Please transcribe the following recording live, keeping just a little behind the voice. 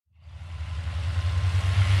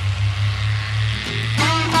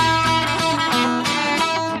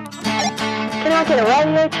get a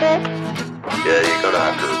radio check? Yeah, you gotta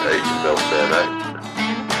have to repeat yourself there, mate.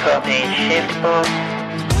 Copy, shift boss.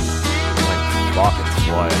 Like, fuck, it's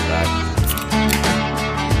quiet, that.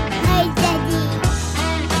 Hey, Daddy.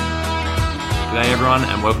 G'day everyone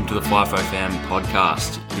and welcome to the FIFO Fam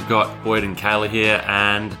podcast. We've got Boyd and Kayla here,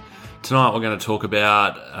 and tonight we're going to talk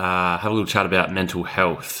about, have a little chat about mental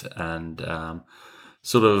health and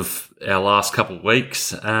sort of our last couple of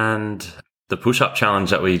weeks and the push-up challenge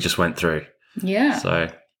that we just went through. Yeah. So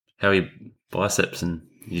how are your biceps and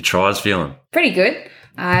your tries feeling? Pretty good.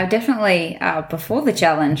 Definitely before the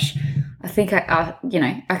challenge, I think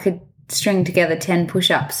I could string together 10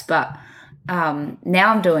 push-ups, but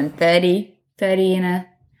now I'm doing 30 in a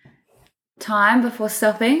time before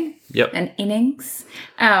stopping. Yep. An innings.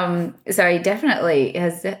 So he definitely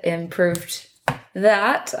has improved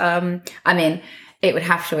that. I mean, it would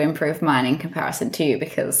have to improve mine in comparison to you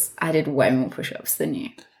because I did way more push-ups than you.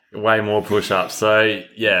 Way more push-ups. So,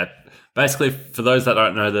 yeah, basically for those that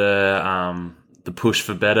don't know the Push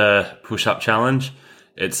for Better push-up challenge,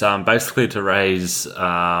 it's basically to raise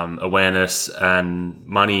awareness and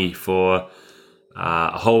money for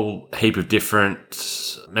a whole heap of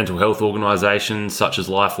different mental health organisations such as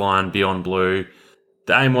Lifeline, Beyond Blue.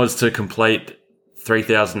 The aim was to complete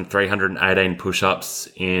 3,318 push-ups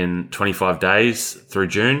in 25 days through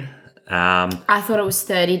June. I thought it was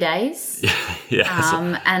 30 days.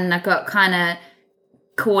 Yeah. And I got kind of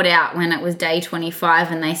caught out when it was day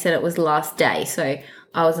 25 and they said it was last day. So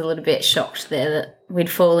I was a little bit shocked there that we'd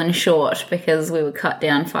fallen short because we were cut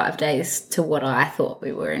down 5 days to what I thought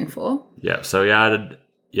we were in for. Yeah, so we added,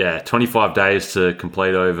 25 days to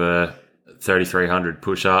complete over 3,300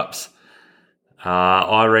 push-ups.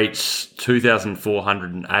 I reached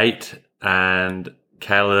 2,408 and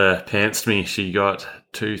Kayla pantsed me. She got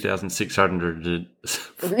 2,600.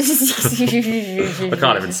 I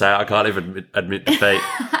can't even say it. I can't even admit defeat.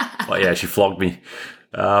 But yeah, she flogged me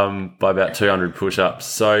by about 200 push-ups.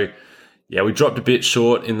 So yeah, we dropped a bit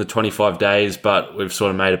short in the 25 days, but we've sort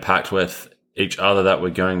of made a pact with each other that we're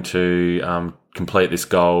going to complete this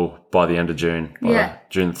goal by the end of June,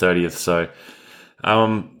 June the 30th. So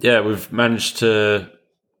we've managed to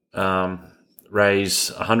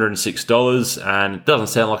raise $106, and it doesn't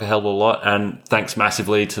sound like a hell of a lot. And thanks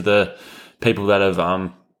massively to the people that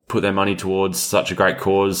have put their money towards such a great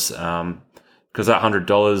cause, because that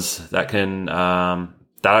 $100 that can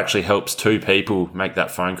that actually helps two people make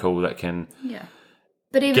that phone call that can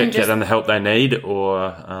But even get them the help they need,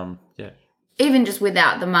 or even just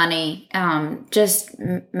without the money, just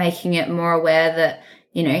making it more aware that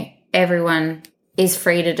everyone is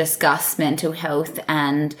free to discuss mental health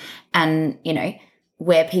and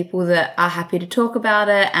we're people that are happy to talk about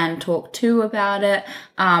it and talk to about it.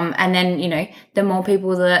 And then, the more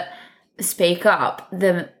people that speak up,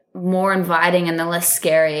 the more inviting and the less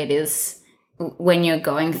scary it is when you're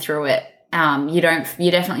going through it. You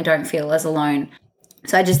definitely don't feel as alone.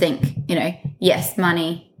 So I just think, yes,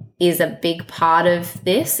 money is a big part of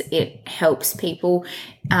this. It helps people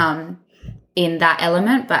in that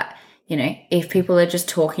element, but if people are just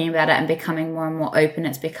talking about it and becoming more and more open,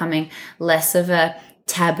 it's becoming less of a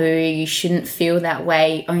taboo. You shouldn't feel that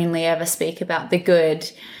way. Only ever speak about the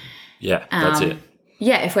good. Yeah, that's it.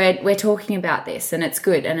 Yeah, if we're talking about this and it's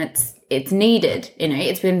good and it's needed,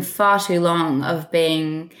 it's been far too long of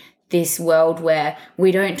being this world where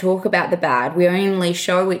we don't talk about the bad. We only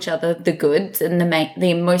show each other the good and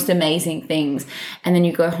the most amazing things. And then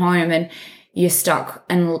you go home and you're stuck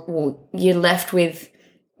and you're left with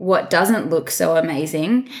what doesn't look so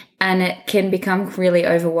amazing, and it can become really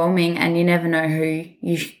overwhelming, and you never know who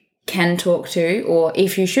you can talk to or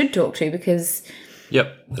if you should talk to because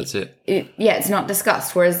that's it. It's not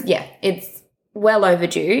discussed. Whereas it's well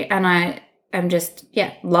overdue, and I am just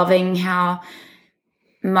loving how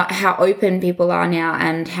open people are now,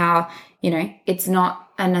 and how it's not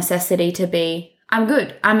a necessity to be I'm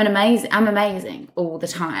good, I'm amazing all the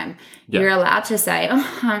time. You're allowed to say,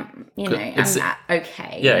 I'm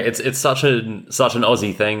okay. Yeah, it's such an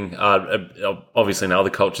Aussie thing. Obviously in other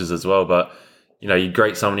cultures as well, but you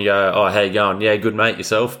greet someone, you go, "Oh, how you going? Yeah, good, mate.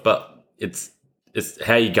 Yourself?" But it's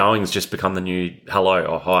how you going has just become the new hello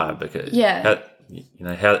or hi, because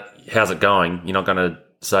how's it going? You're not going to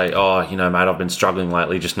say, "Oh, mate, I've been struggling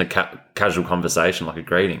lately," just in a casual conversation like a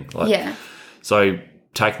greeting. So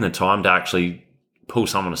taking the time to actually pull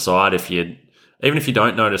someone aside, even if you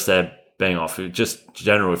don't notice they're being off, just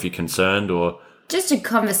general, if you're concerned, or just a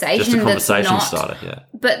conversation starter,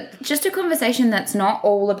 but just a conversation that's not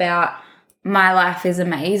all about my life is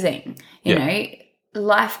amazing.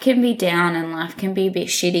 Life can be down and life can be a bit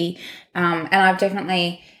shitty, and I've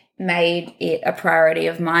definitely made it a priority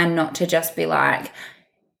of mine not to just be like,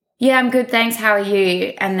 yeah, I'm good, thanks, how are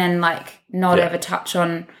you? And then like not ever touch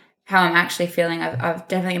on how I'm actually feeling. I've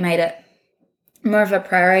definitely made it more of a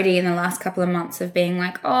priority in the last couple of months of being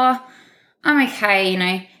like, oh, I'm okay, you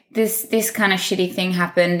know, this kind of shitty thing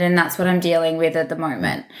happened and that's what I'm dealing with at the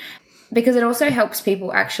moment. Because it also helps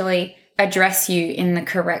people actually address you in the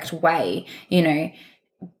correct way, you know,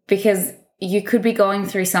 because you could be going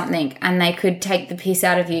through something and they could take the piss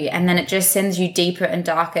out of you and then it just sends you deeper and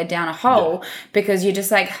darker down a hole because you're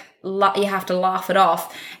just like, you have to laugh it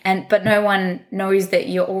off, but no one knows that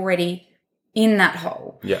you're already in that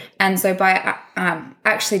hole. Yeah. And so by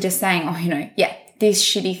actually just saying, oh, you know, yeah, this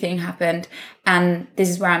shitty thing happened and this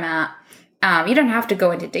is where I'm at. You don't have to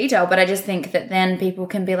go into detail, but I just think that then people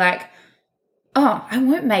can be like, oh, I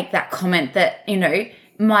won't make that comment that, you know,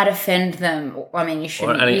 might offend them. I mean, you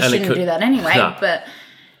shouldn't do that anyway, but...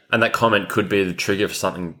 And that comment could be the trigger for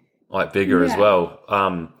something like bigger as well.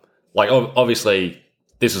 Like obviously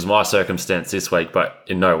this was my circumstance this week, but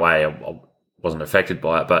in no way I wasn't affected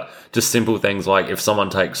by it. But just simple things like if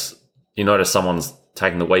someone you notice someone's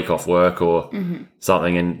taking the week off work or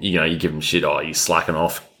something and, you know, you give them shit, oh, you slacking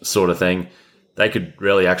off sort of thing, they could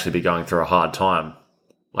really actually be going through a hard time.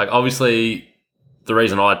 Like obviously the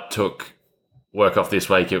reason I took work off this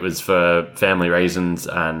week, it was for family reasons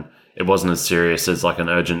and it wasn't as serious as like an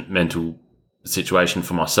urgent mental situation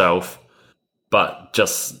for myself. But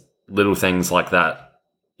just little things like that,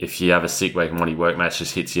 if you have a sick week and one of your workmates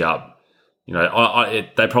just hits you up, you know,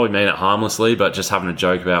 they probably mean it harmlessly, but just having a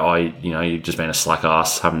joke about, you know, you've just been a slack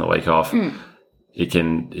ass having the week off, it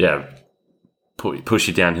can, push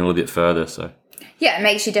you downhill a bit further. So yeah, it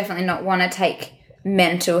makes you definitely not want to take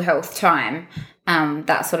mental health time,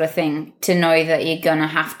 that sort of thing, to know that you're going to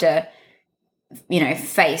have to, you know,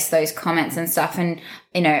 face those comments and stuff. And,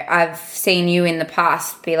 you know, I've seen you in the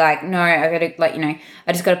past be like, no, I got to, like, you know,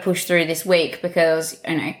 I just got to push through this week because,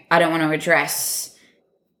 you know, I don't want to address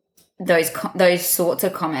those sorts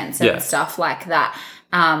of comments and stuff like that,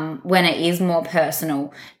 when it is more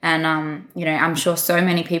personal. And, you know, I'm sure so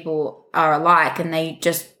many people are alike and they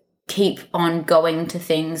just keep on going to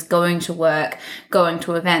things, going to work, going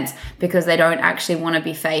to events because they don't actually want to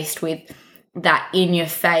be faced with that in your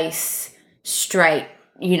face, straight,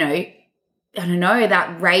 you know, I don't know,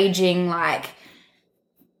 that raging, like,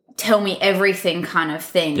 tell me everything kind of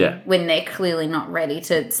thing when they're clearly not ready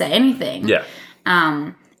to say anything. Yeah.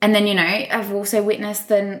 And then, you know, I've also witnessed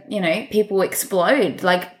then, you know, people explode,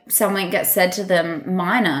 like something gets said to them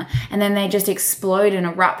minor and then they just explode and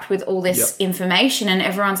erupt with all this information and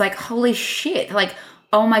everyone's like, holy shit, like,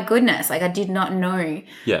 oh my goodness, like I did not know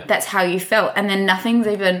that's how you felt. And then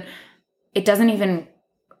it doesn't even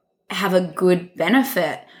have a good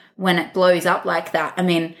benefit when it blows up like that. I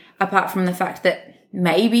mean, apart from the fact that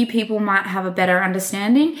maybe people might have a better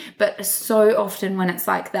understanding, but so often when it's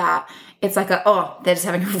like that, it's like they're just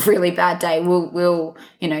having a really bad day. We'll,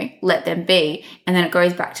 you know, let them be. And then it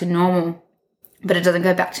goes back to normal, but it doesn't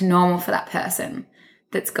go back to normal for that person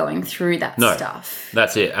that's going through that stuff.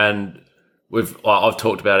 That's it. And I've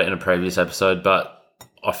talked about it in a previous episode, but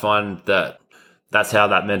I find that that's how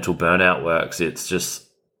that mental burnout works. It's just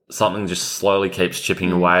something just slowly keeps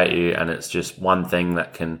chipping away at you. And it's just one thing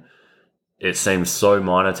it seems so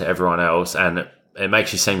minor to everyone else. And it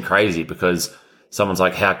makes you seem crazy because someone's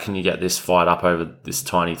like, how can you get this fired up over this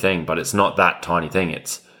tiny thing? But it's not that tiny thing.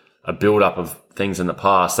 It's a build-up of things in the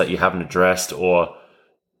past that you haven't addressed or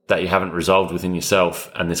that you haven't resolved within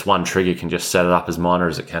yourself. And this one trigger can just set it up as minor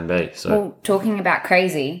as it can be. So, well, talking about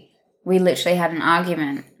crazy, we literally had an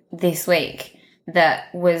argument this week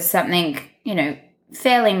that was something, you know,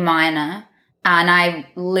 fairly minor. And I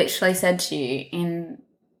literally said to you in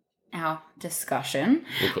our discussion.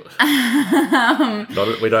 We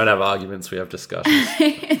don't have arguments, we have discussions.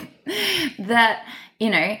 That, you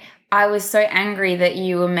know, I was so angry that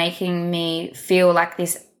you were making me feel like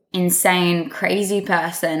this insane, crazy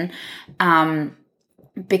person,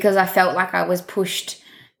 because I felt like I was pushed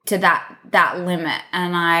to that limit.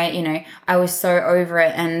 And I was so over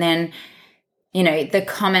it. And then, you know, the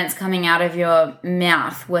comments coming out of your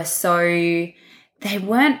mouth were they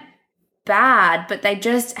weren't bad, but they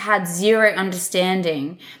just had zero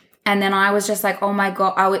understanding. And then I was just like, oh my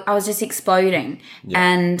God, I was just exploding.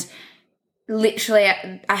 And literally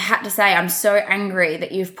I had to say, I'm so angry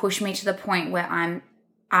that you've pushed me to the point where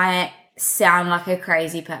I sound like a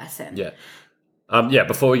crazy person. Yeah.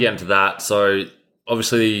 Before we get into that, so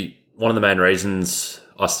obviously one of the main reasons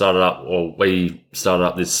we started up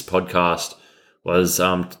this podcast was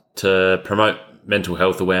to promote mental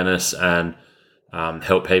health awareness and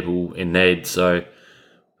help people in need. So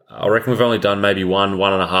I reckon we've only done maybe one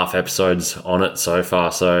and a half episodes on it so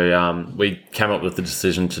far. So we came up with the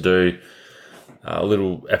decision to do a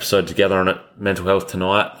little episode together on it, mental health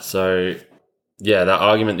tonight. So yeah, that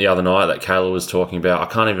argument the other night that Kayla was talking about,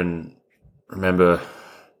 I can't even remember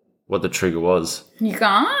what the trigger was. You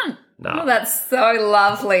can't? No. Well, that's so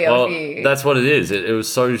lovely of you. That's what it is. It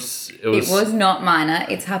was It was not minor.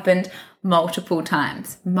 It's happened multiple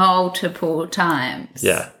times.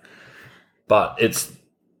 Yeah. But it's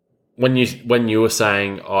when you were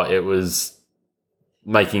saying, it was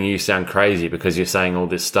making you sound crazy because you're saying all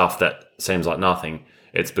this stuff that seems like nothing.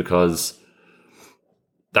 It's because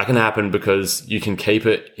that can happen because you can keep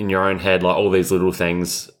it in your own head, like all these little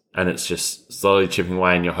things, and it's just slowly chipping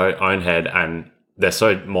away in your own head, and they're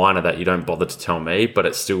so minor that you don't bother to tell me, but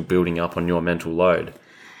it's still building up on your mental load.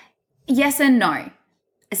 Yes and no.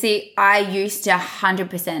 See, I used to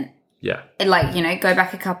 100%. Yeah. Go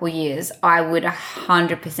back a couple years, I would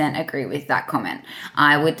 100% agree with that comment.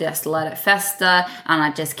 I would just let it fester and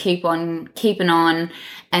I'd just keep on keeping on.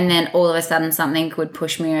 And then all of a sudden something would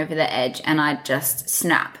push me over the edge and I'd just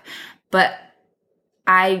snap. But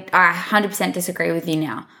I 100% disagree with you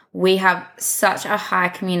now. We have such a high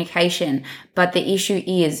communication, but the issue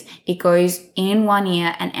is it goes in one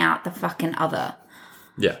ear and out the fucking other.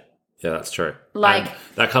 Yeah. Yeah, that's true. And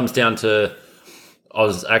that comes down to, I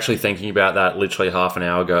was actually thinking about that literally half an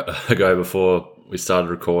hour ago before we started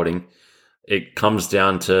recording. It comes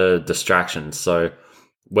down to distractions. So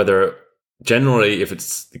generally if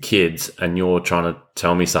it's the kids and you're trying to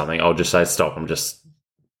tell me something, I'll just say, stop, I'm just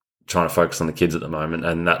trying to focus on the kids at the moment,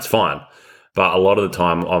 and that's fine. But a lot of the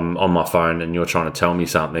time I'm on my phone and you're trying to tell me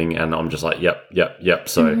something and I'm just like, yep.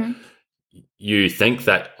 So you think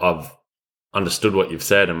that I've understood what you've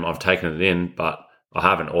said and I've taken it in, but I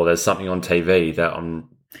haven't. Or there's something on TV that I'm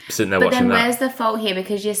sitting there watching that. But then where's the fault here?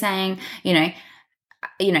 Because you're saying,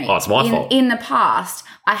 it's my fault. In the past,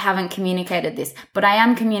 I haven't communicated this, but I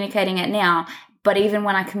am communicating it now. But even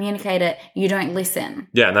when I communicate it, you don't listen.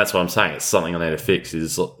 Yeah, and that's what I'm saying. It's something I need to fix.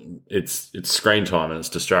 It's screen time and it's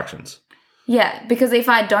distractions. Yeah, because if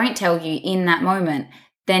I don't tell you in that moment,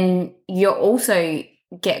 then you're also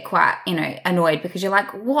get quite, annoyed because you're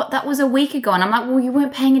like, what? That was a week ago. And I'm like, well, you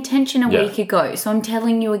weren't paying attention a week ago. So I'm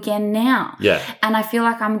telling you again now. Yeah. And I feel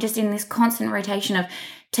like I'm just in this constant rotation of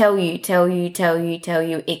tell you,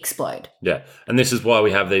 explode. Yeah. And this is why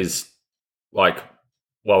we have these, while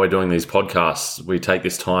we're doing these podcasts, we take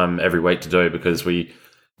this time every week to do, because we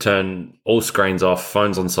turn all screens off,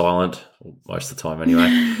 phones on silent, most of the time anyway,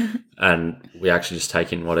 and we actually just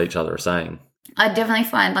take in what each other are saying. I definitely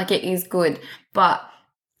find it is good, but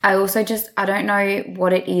I also I don't know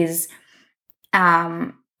what it is,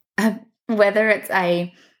 whether it's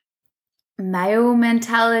a male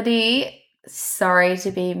mentality, sorry to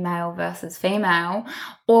be male versus female,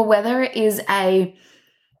 or whether it is I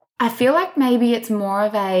feel like maybe it's more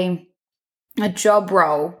of a job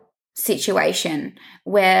role situation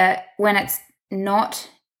where when it's not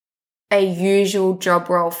a usual job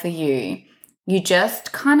role for you, you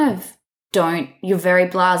just kind of you're very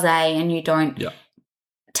blasé and you don't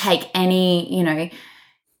take any,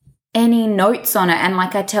 any notes on it. And I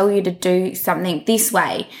tell you to do something this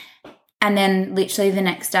way, and then literally the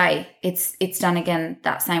next day it's done again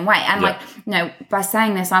that same way. And by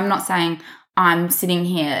saying this, I'm not saying I'm sitting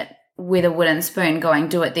here with a wooden spoon going,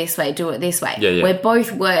 do it this way. Yeah. We're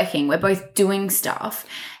both working, we're both doing stuff.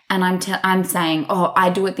 And I'm saying, I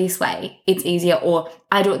do it this way, it's easier, or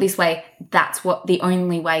I do it this way, that's the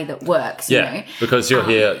only way that works. Yeah, because you're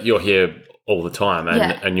here all the time,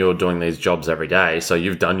 and you're doing these jobs every day, so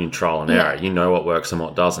you've done your trial and error. You know what works and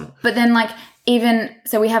what doesn't. But then,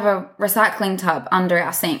 so we have a recycling tub under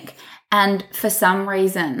our sink, and for some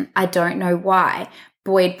reason, I don't know why,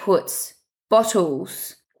 Boyd puts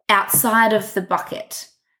bottles outside of the bucket,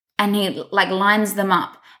 and he lines them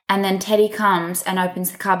up. And then Teddy comes and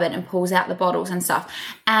opens the cupboard and pulls out the bottles and stuff.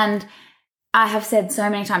 And I have said so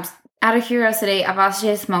many times, out of curiosity, I've asked you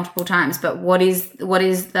this multiple times, but what is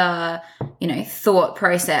the, thought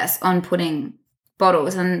process on putting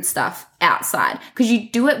bottles and stuff outside? Because you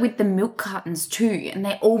do it with the milk cartons too, and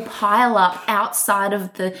they all pile up outside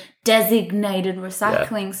of the designated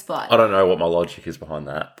recycling spot. I don't know what my logic is behind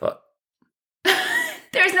that, but...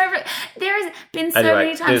 There has been so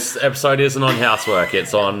many times. This episode isn't on housework.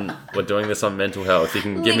 We're doing this on mental health. You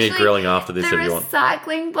can give me a grilling after this if you want. The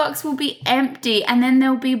recycling box will be empty, and then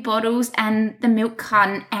there'll be bottles and the milk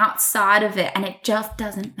carton outside of it, and it just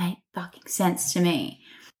doesn't make fucking sense to me.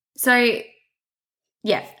 So,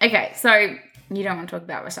 yeah. Okay, so you don't want to talk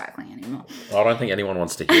about recycling anymore. I don't think anyone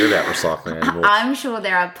wants to hear about recycling anymore. I'm sure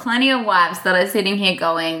there are plenty of wives that are sitting here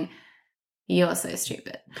going, You're so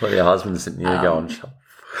stupid. Put your husband sitting here going,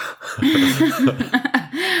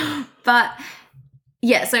 But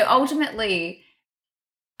yeah, so ultimately,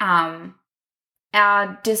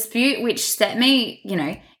 our dispute, which set me,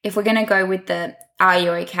 if we're going to go with the "Are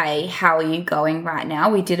you okay? How are you going right now?"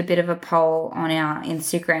 We did a bit of a poll on our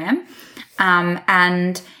Instagram,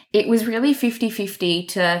 and it was really 50-50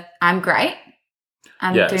 to "I'm great,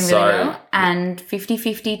 I'm doing really well," and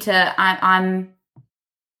 50-50 to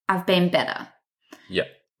I've been better. Yeah.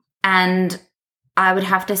 And I would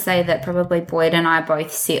have to say that probably Boyd and I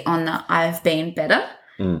both sit on the "I've been better"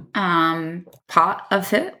 part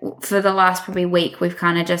of it. For the last probably week, we've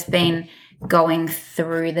kind of just been going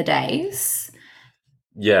through the days.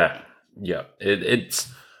 Yeah.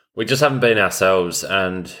 It's we just haven't been ourselves,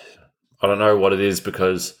 and I don't know what it is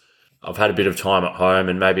because I've had a bit of time at home,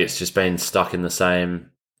 and maybe it's just been stuck in the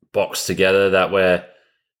same box together that we're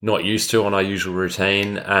not used to on our usual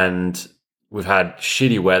routine, and we've had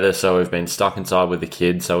shitty weather, so we've been stuck inside with the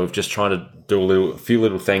kids. So we've just trying to do a few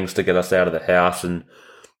little things to get us out of the house and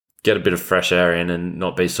get a bit of fresh air in and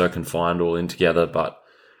not be so confined all in together. But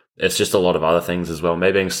it's just a lot of other things as well.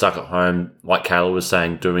 Me being stuck at home, like Kayla was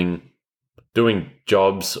saying, doing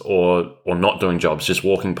jobs or not doing jobs, just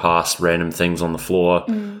walking past random things on the floor,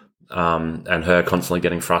 and her constantly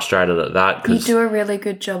getting frustrated at that. You do a really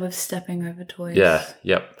good job of stepping over toys. Yeah,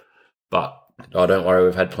 yep. But don't worry,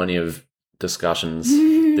 we've had plenty of discussions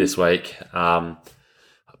this week.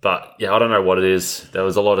 But yeah, I don't know what it is. There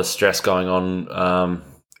was a lot of stress going on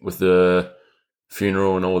with the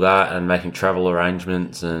funeral and all that, and making travel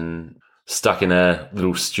arrangements, and stuck in a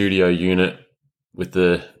little studio unit with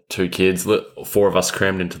the 2 kids. 4 of us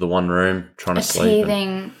crammed into the one room trying to sleep.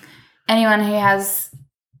 Anyone who has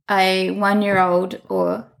a 1-year-old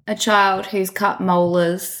or a child who's cut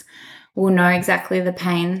molars will know exactly the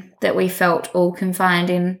pain that we felt all confined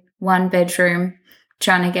in one bedroom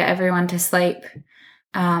trying to get everyone to sleep.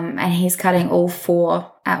 And he's cutting all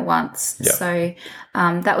 4 at once. Yeah. So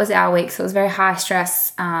that was our week. So it was very high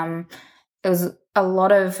stress. It was a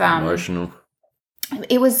lot of emotional.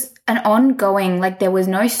 It was an ongoing, there was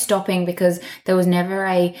no stopping because there was never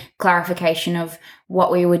a clarification of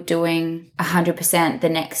what we were doing 100% the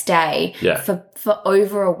next day for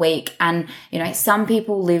over a week. And, some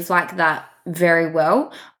people live like that very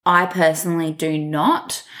well. I personally do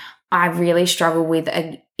not. I really struggle with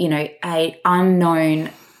a unknown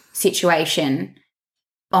situation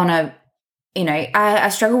on I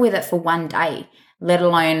struggle with it for one day, let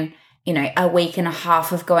alone, a week and a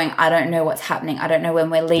half of going, I don't know what's happening. I don't know when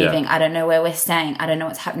we're leaving. I don't know where we're staying. I don't know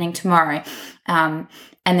what's happening tomorrow. And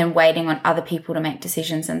then waiting on other people to make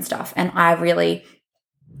decisions and stuff. And I really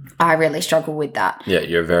struggle with that. Yeah,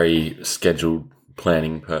 you're a very scheduled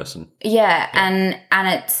planning person. Yeah, and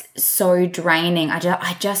it's so draining.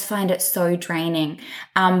 I just find it so draining.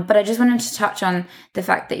 But I just wanted to touch on the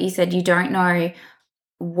fact that you said you don't know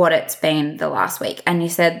what it's been the last week, and you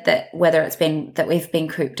said that whether it's been that we've been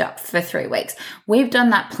cooped up for 3 weeks. We've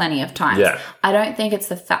done that plenty of times. Yeah. I don't think it's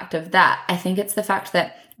the fact of that. I think it's the fact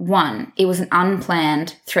that, one, it was an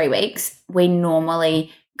unplanned 3 weeks. We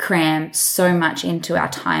normally cram so much into our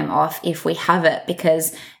time off if we have it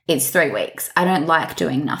because it's 3 weeks. I don't like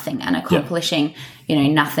doing nothing and accomplishing,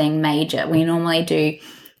 nothing major. We normally do,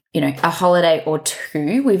 a holiday or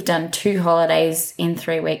 2. We've done 2 holidays in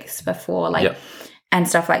 3 weeks before, and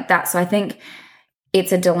stuff like that. So I think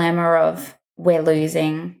it's a dilemma of we're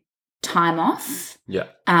losing time off. Yeah.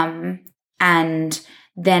 And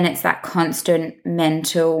then it's that constant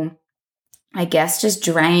mental, I guess, just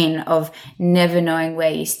drain of never knowing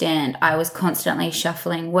where you stand. I was constantly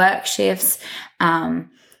shuffling work shifts.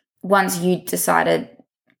 Once you decided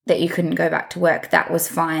that you couldn't go back to work, that was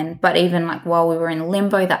fine. But even while we were in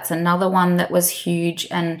limbo, that's another one that was huge,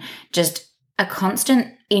 and just a constant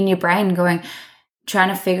in your brain trying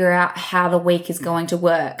to figure out how the week is going to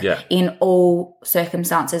work in all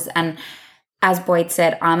circumstances. And as Boyd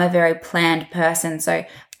said, I'm a very planned person. So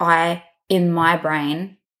in my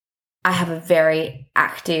brain, I have a very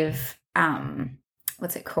active,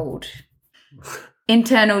 what's it called?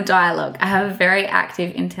 Internal dialogue. I have a very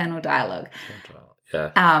active internal dialogue.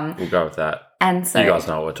 Yeah. We'll go with that. And so you guys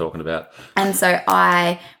know what we're talking about. And so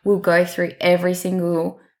I will go through every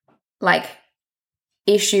single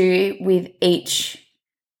issue with each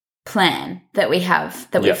plan that we have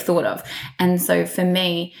that we've thought of. And so for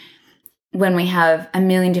me, when we have a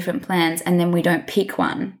million different plans and then we don't pick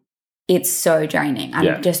one, it's so draining.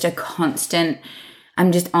 I'm just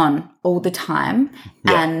on all the time.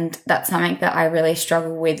 Yeah. And that's something that I really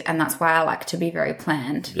struggle with, and that's why I like to be very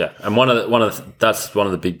planned. Yeah. And that's one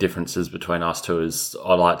of the big differences between us two is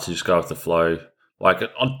I like to just go with the flow. Like,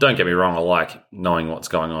 don't get me wrong, I like knowing what's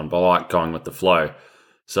going on, but I like going with the flow.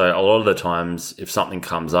 So a lot of the times, if something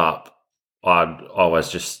comes up, I'd always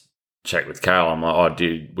just check with Kale. I'm like,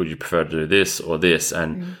 would you prefer to do this or this?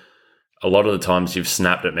 And a lot of the times you've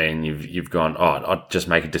snapped at me and you've gone, I'd just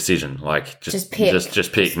make a decision. Like, just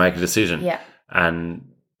pick, make a decision. Yeah. And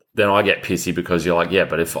then I get pissy because you're like, yeah,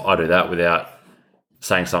 but if I do that without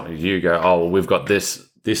saying something to you, go, oh, well, we've got this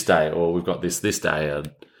day, or we've got this day.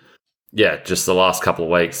 And yeah, just the last couple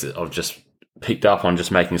of weeks, I've just picked up on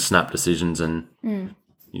just making snap decisions, and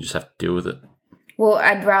you just have to deal with it. Well,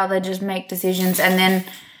 I'd rather just make decisions, and then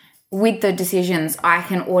with the decisions, I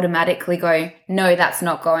can automatically go, no, that's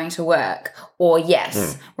not going to work, or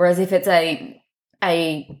yes. Whereas if it's a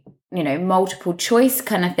multiple choice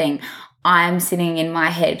kind of thing, I'm sitting in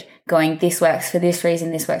my head going, this works for this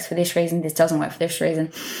reason, this works for this reason, this doesn't work for this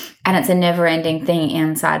reason. And it's a never-ending thing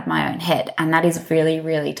inside my own head. And that is really,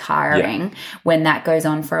 really tiring when that goes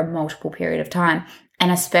on for a multiple period of time.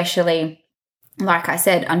 And especially, like I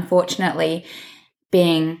said, unfortunately,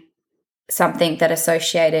 being something that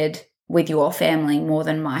associated with your family more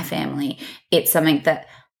than my family, it's something that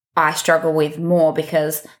I struggle with more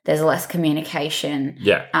because there's less communication.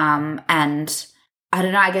 Yeah. And I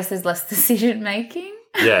don't know, I guess there's less decision making.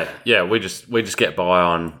 Yeah. We just get by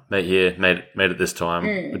on meet here, meet at this time.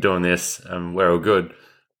 We're doing this, and we're all good.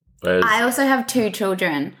 Whereas, I also have 2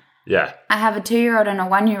 children. Yeah. I have a 2-year-old and a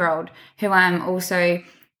 1-year-old who I'm also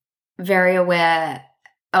very aware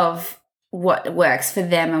of what works for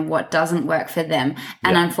them and what doesn't work for them.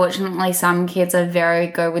 And unfortunately, some kids are very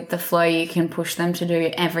go with the flow. You can push them to do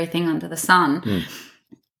everything under the sun.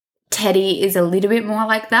 Teddy is a little bit more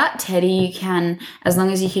like that. Teddy, you can, as long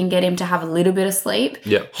as you can get him to have a little bit of sleep,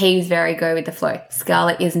 he's very go with the flow.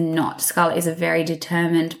 Scarlett is not. Scarlett is a very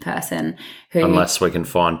determined person who... Unless we can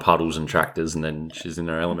find puddles and tractors, and then she's in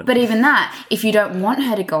her element. But even that, if you don't want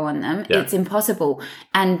her to go on them, it's impossible.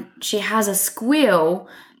 And she has a squeal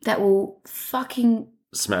that will fucking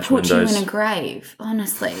smash put windows. you in a grave,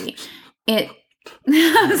 honestly.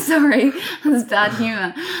 I'm sorry, that was bad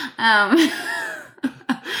humour.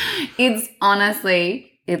 It's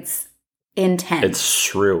honestly, it's intense. It's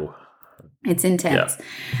shrill. It's intense.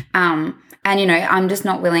 And, I'm just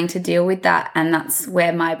not willing to deal with that, and that's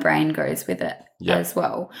where my brain goes with it as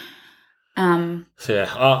well.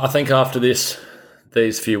 I think after these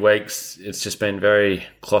few weeks, it's just been very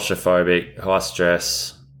claustrophobic, high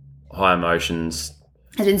stress, high emotions.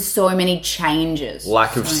 There's been so many changes.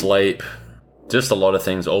 Lack of sleep. Just a lot of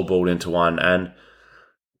things all balled into one. And,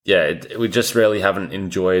 we just really haven't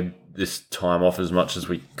enjoyed this time off as much as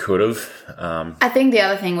we could have. I think the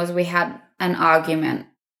other thing was we had an argument,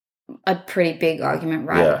 a pretty big argument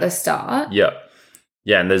at the start. Yeah.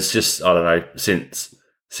 Yeah, and there's just, I don't know, since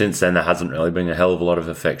then there hasn't really been a hell of a lot of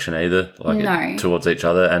affection either, towards each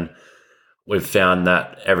other. And we've found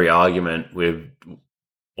that every argument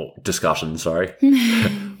discussion,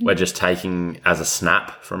 we're just taking as a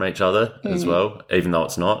snap from each other as well, even though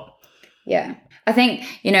it's not. Yeah. I think,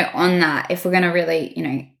 on that, if we're going to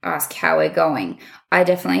really, ask how we're going, I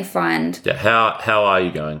definitely find... Yeah, how are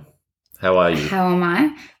you going? How are you? How am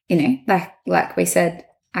I? Like we said,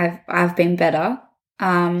 I've been better.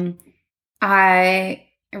 I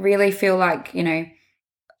really feel like,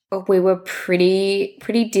 we were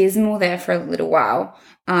pretty dismal there for a little while.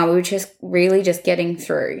 We were just really just getting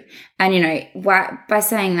through. And, by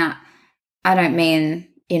saying that, I don't mean,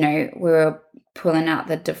 we were pulling out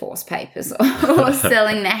the divorce papers or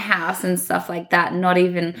selling their house and stuff like that, not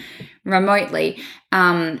even remotely.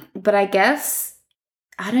 But I guess,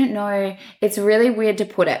 I don't know, it's really weird to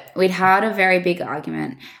put it. We'd had a very big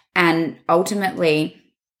argument, and ultimately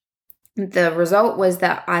the result was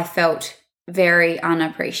that I felt very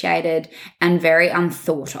unappreciated and very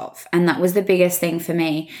unthought of. And that was the biggest thing for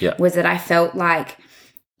me, was that I felt like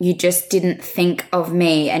you just didn't think of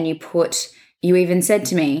me, and you even said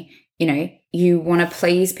to me, you want to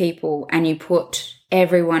please people and you put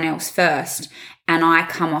everyone else first, and I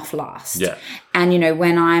come off last. Yeah. And,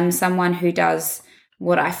 when I'm someone who does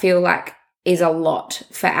what I feel like is a lot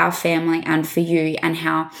for our family and for you, and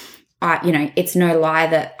how it's no lie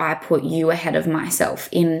that I put you ahead of myself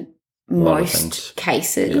in most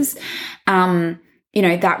cases.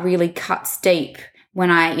 That really cuts deep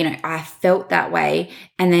when I felt that way.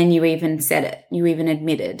 And then you even said it, you even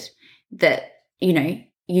admitted that,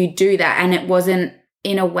 you do that, and it wasn't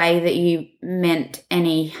in a way that you meant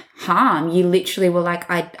any harm. You literally were like,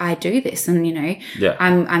 I do this. And,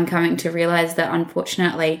 I'm coming to realize that,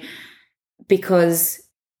 unfortunately, because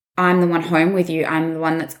I'm the one home with you, I'm the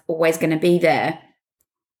one that's always going to be there.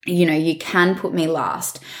 You can put me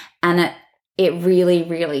last, and it really,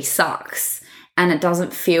 really sucks. and it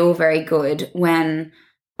doesn't feel very good when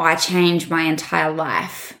I change my entire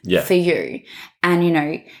life Yeah. for you. And, you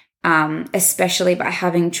know, especially by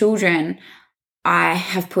having children, I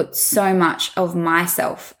have put so much of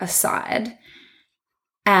myself aside.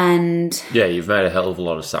 And Yeah, you've made a hell of a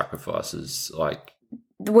lot of sacrifices. Like,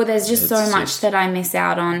 well, there's just so It's much just- that I miss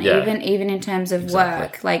out on, Yeah. even in terms of Exactly.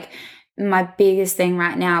 work. Like, my biggest thing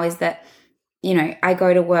right now is that, you know, I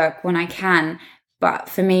go to work when I can, but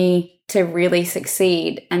for me to really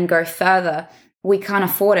succeed and go further, we can't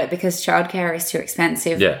afford it because childcare is too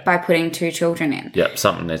expensive Yeah. by putting 2 children in. yeah,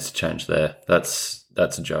 something needs to change there. That's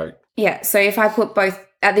a joke. Yeah, so if I put both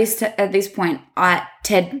at this point,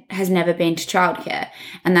 Ted has never been to childcare,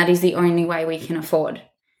 and that is the only way we can afford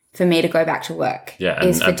for me to go back to work. Yeah,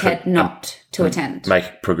 is for and Ted not to attend.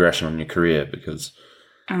 Make progression on your career, because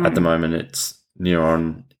at the moment it's near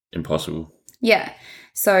on impossible. Yeah.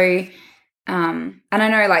 So, and I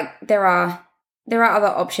know like there are other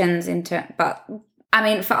options but I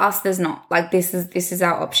mean for us there's not. Like this is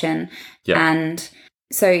our option. Yeah. And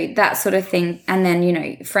so that sort of thing, and then, you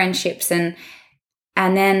know, friendships and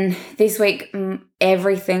then this week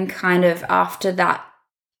everything kind of after that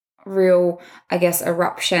real, I guess,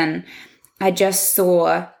 eruption, I just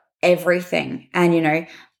saw everything. And, you know,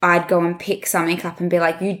 I'd go and pick something up and be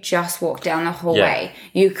like, you just walked down the hallway.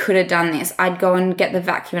 You could have done this. I'd go and get the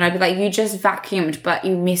vacuum and I'd be like, you just vacuumed, but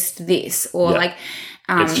you missed this. Or Yeah. like,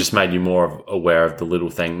 It's just made you more aware of the little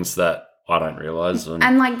things that I don't realize.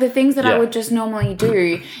 and like the things that I Yeah. would just normally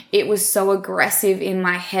do, it was so aggressive in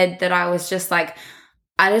my head that I was just like,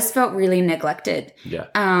 I just felt really neglected. Yeah.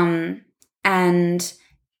 And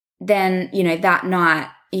then, you know, that night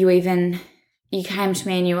you came to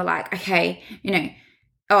me and you were like, okay, you know,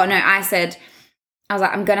 I was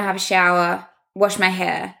like, I'm going to have a shower, wash my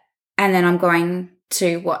hair, and then I'm going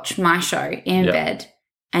to watch my show in Yeah. bed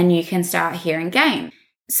and you can start hearing game.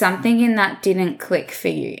 Something in that didn't click for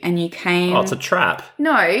you and you came. Oh, it's a trap.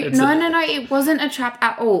 No, It's no, a- it wasn't a trap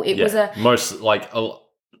at all. It was a, most like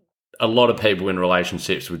a lot of people in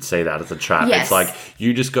relationships would see that as a trap. Yes. It's like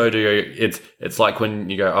you just go to it's like when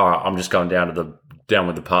you go, oh, I'm just going down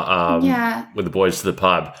with the pub, Yeah. with the boys to the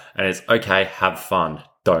pub, and it's okay, have fun.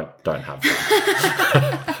 Don't have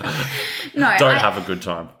fun. no, Don't have a good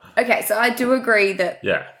time. okay, so I do agree that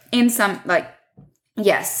Yeah. in some, like,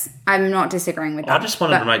 yes, I'm not disagreeing with that. I just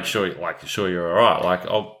wanted but, to make sure you're all right. Like,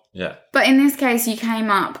 oh, yeah. But in this case, you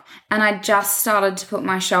came up and I just started to put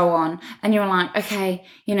my show on and you were like, okay,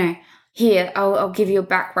 you know, here, I'll give you a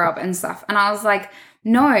back rub and stuff. And I was like,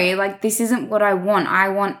 no, like, this isn't what I want. I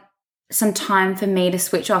want some time for me to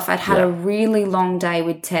switch off. I'd had Yeah. a really long day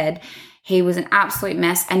with Ted. He was an absolute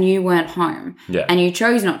mess and you weren't home. Yeah. And you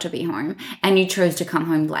chose not to be home and you chose to come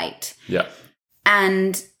home late. Yeah.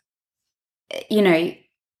 And, you know,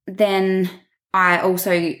 then I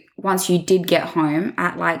also, once you did get home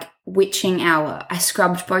at like witching hour, I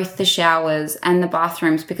scrubbed both the showers and the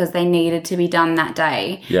bathrooms because they needed to be done that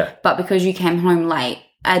day. Yeah. But because you came home late,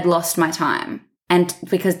 I'd lost my time. And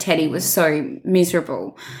because Teddy was so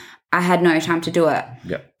miserable, I had no time to do it.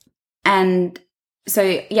 Yeah. And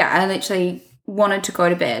so, yeah, I literally wanted to go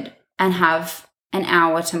to bed and have an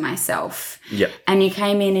hour to myself. Yeah. And you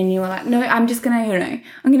came in and you were like, no, I'm just going to, I'm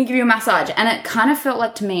going to give you a massage. And it kind of felt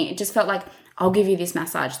like, to me, it just felt like, I'll give you this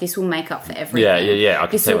massage. This will make up for everything. Yeah. I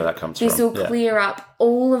can see where that comes from. This will Yeah. clear up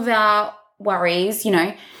all of our worries,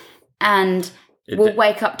 and we'll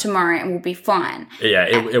wake up tomorrow and we'll be fine. Yeah,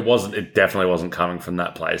 it definitely wasn't coming from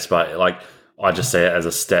that place, but like I just see it as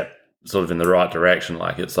a step sort of in the right direction.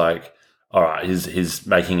 Like it's like, all right, he's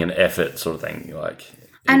making an effort sort of thing. Like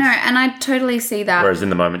I know, and I totally see that. whereas in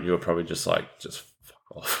the moment you were probably just like, just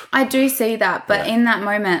fuck off. I do see that, but Yeah. in that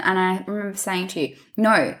moment, and I remember saying to you,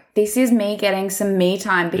 no, this is me getting some me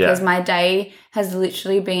time because Yeah. my day has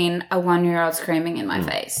literally been a 1-year-old screaming in my Mm.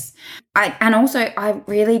 face. I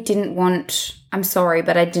really didn't want, I'm sorry,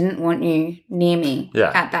 but I didn't want you near me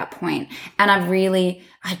Yeah. at that point. And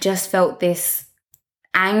I just felt this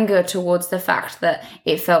anger towards the fact that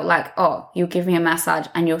it felt like, oh, you'll give me a massage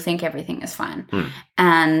and you'll think everything is fine.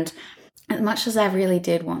 And as much as I really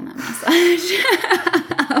did want that massage.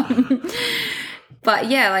 But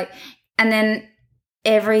yeah, like, and then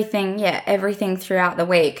everything throughout the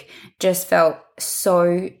week just felt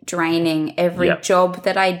so draining. Every Yep. job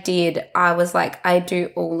that I did, I was like, I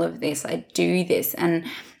do all of this, I do this, and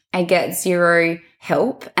I get zero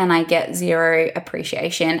help and I get zero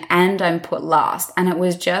appreciation and I'm put last. And it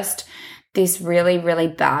was just this really, really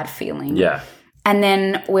bad feeling. Yeah. And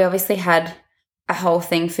then we obviously had a whole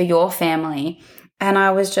thing for your family. And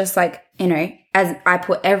I was just like, as I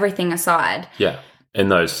put everything aside. Yeah. In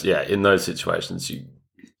those situations,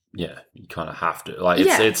 yeah, you kind of have to. Like,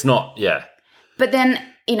 Yeah. it's not, yeah. But then,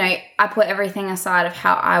 I put everything aside of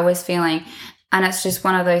how I was feeling, and it's just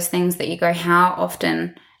one of those things that you go, how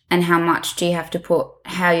often and how much do you have to put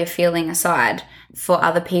how you're feeling aside for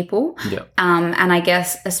other people? Yeah. And I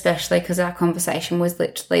guess especially because our conversation was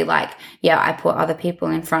literally like, yeah, I put other people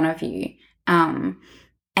in front of you. And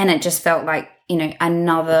it just felt like,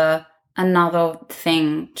 another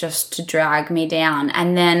thing just to drag me down.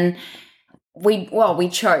 And then we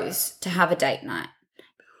chose to have a date night.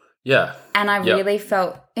 Yeah. And I really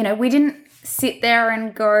felt, we didn't sit there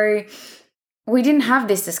and go, we didn't have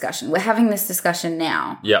this discussion. We're having this discussion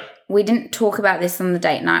now. Yep. We didn't talk about this on the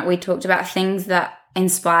date night. We talked about things that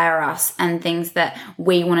inspire us and things that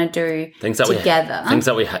we want to do together. Things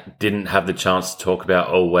that we didn't have the chance to talk about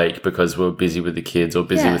all week because we were busy with the kids or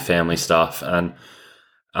busy with family stuff. And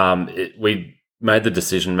we made the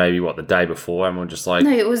decision maybe, the day before, and we're just like...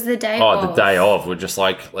 No, it was the day of. The day of. We're just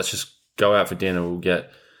like, let's just go out for dinner. We'll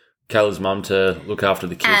get Kayla's mum to look after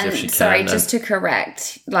the kids if she can. Sorry, just to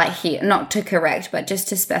correct, not to correct, but just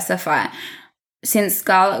to specify, since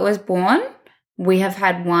Scarlett was born, we have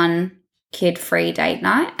had one kid-free date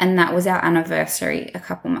night, and that was our anniversary a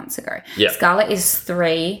couple months ago. Yep. Scarlett is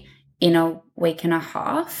 3 in a week and a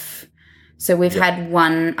half, so we've had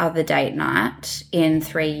one other date night in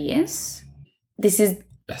 3 years. This is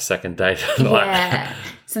a second date night. Yeah.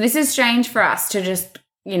 So this is strange for us to just,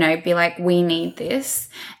 be like, we need this.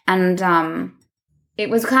 And it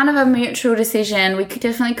was kind of a mutual decision. We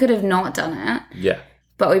definitely could have not done it. Yeah.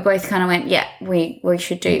 But we both kind of went, yeah, we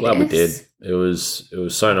should do I'm glad we did. this. It was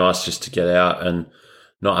so nice just to get out and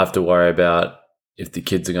not have to worry about if the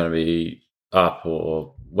kids are going to be up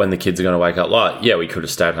or when the kids are going to wake up. Like, yeah, we could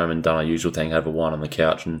have stayed home and done our usual thing, have a wine on the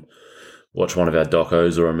couch and watch one of our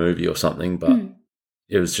docos or a movie or something. But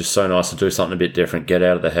it was just so nice to do something a bit different, get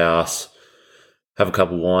out of the house, have a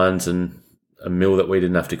couple wines and a meal that we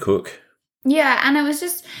didn't have to cook. Yeah, and it was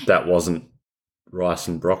just... That wasn't rice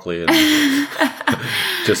and broccoli and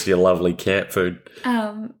just your lovely camp food.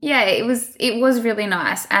 Yeah, it was really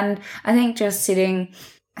nice. And I think just sitting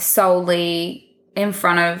solely in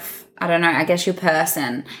front of, I don't know, I guess your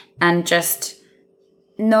person and just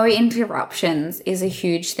no interruptions is a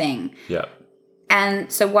huge thing. Yeah.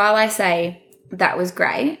 And so while I say that was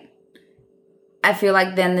great, I feel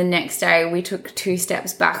like then the next day we took 2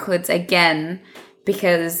 steps backwards again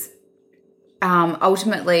because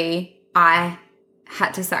ultimately I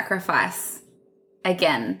had to sacrifice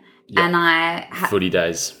again. Yeah. And I had... Footy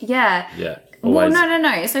days. Yeah. Yeah. Always. Always. Well,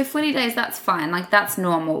 no. So footy days, that's fine. Like, that's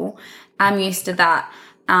normal. I'm used to that.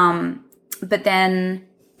 But then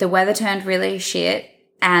the weather turned really shit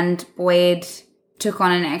and Boyd took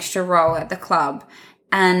on an extra role at the club.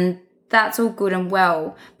 And that's all good and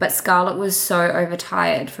well. But Scarlett was so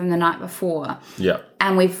overtired from the night before. Yeah.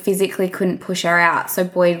 And we physically couldn't push her out. So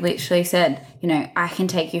Boyd literally said, I can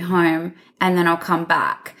take you home and then I'll come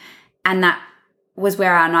back. And that was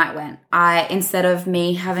where our night went. Instead of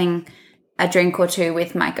me having a drink or two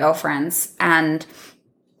with my girlfriends and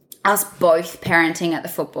us both parenting at the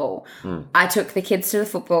football, I took the kids to the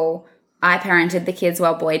football. I parented the kids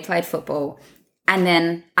while Boyd played football. And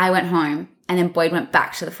then I went home and then Boyd went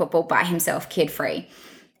back to the football by himself, kid-free.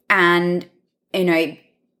 And,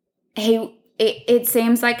 it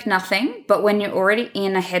seems like nothing, but when you're already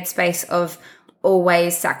in a headspace of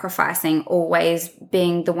always sacrificing, always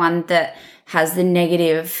being the one that has the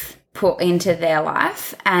negative put into their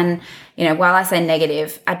life. And, while I say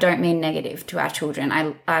negative, I don't mean negative to our children.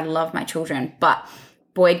 I love my children, but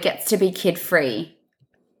Boyd gets to be kid-free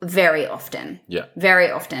very often. Yeah.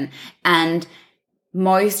 Very often. And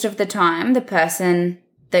most of the time, the person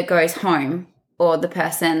that goes home or the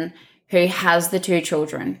person who has the 2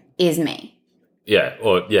 children is me. Yeah,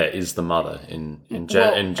 is the mother in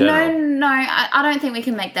general. No, I don't think we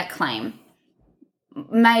can make that claim.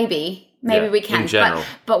 Maybe we can. in general.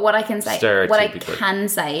 But what I can say,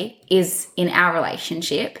 Stereotypically. is in our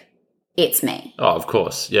relationship, it's me. Oh, of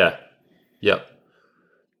course, yeah. Yep.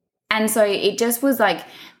 And so it just was like,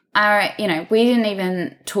 we didn't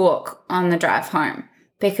even talk on the drive home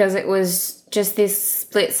because it was just this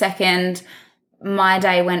split second. My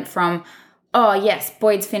day went from, oh, yes,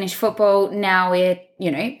 Boyd's finished football. Now we're,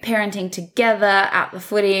 parenting together at the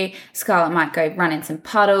footy. Scarlett might go run in some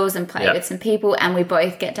puddles and play with some people, and we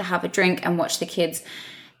both get to have a drink and watch the kids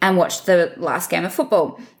and watch the last game of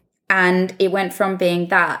football. And it went from being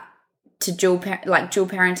that to dual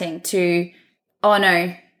parenting to, oh,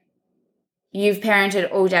 no, you've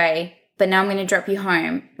parented all day, but now I'm going to drop you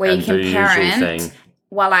home where you can parent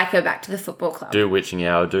while I go back to the football club. Do witching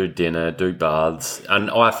hour, do dinner, do baths. And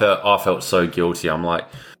I felt so guilty. I'm like,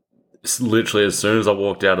 literally as soon as I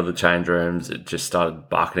walked out of the change rooms, it just started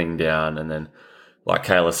bucketing down. And then, like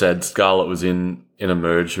Kayla said, Scarlett was in a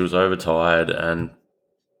mood. She was overtired and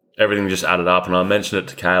everything just added up. And I mentioned it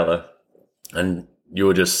to Kayla, and you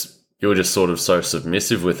were just sort of so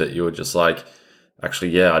submissive with it. You were just like,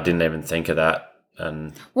 actually, yeah, I didn't even think of that.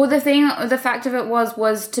 And well, the fact of it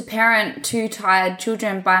was to parent 2 tired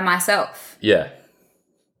children by myself. Yeah,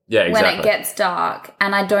 exactly. When it gets dark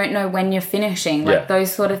and I don't know when you're finishing, like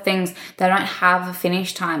those sort of things, they don't have a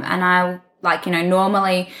finish time. And I, like, you know,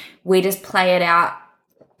 normally we just play it out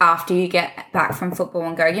after you get back from football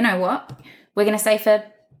and go, you know what, we're going to stay for,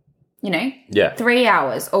 3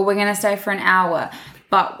 hours, or we're going to stay for an hour.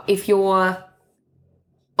 But if you're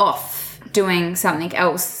off doing something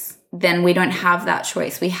else, then we don't have that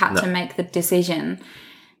choice. We had to make the decision.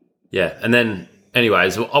 Yeah, and then,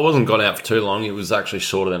 anyways, I wasn't gone out for too long. It was actually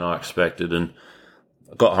shorter than I expected, and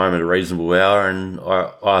I got home at a reasonable hour, and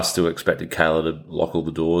I still expected Kayla to lock all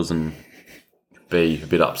the doors and be a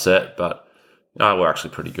bit upset, but no, we're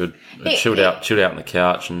actually pretty good. Chilled out on the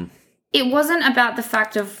couch. And it wasn't about the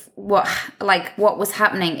fact of what was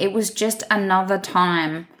happening. It was just another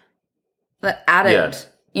time that added.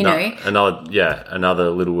 Another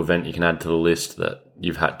little event you can add to the list that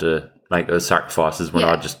you've had to make those sacrifices when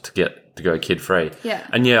I just to go kid free. Yeah.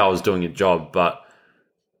 And I was doing a job, but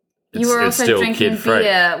you were also drinking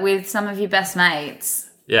beer with some of your best mates.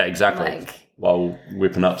 Yeah, exactly. While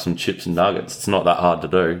whipping up some chips and nuggets. It's not that hard to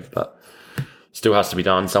do, but still has to be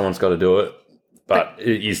done. Someone's got to do it. But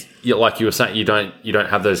it is, like you were saying, you don't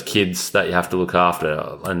have those kids that you have to look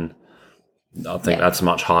after, and I think that's a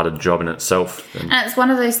much harder job in itself. And it's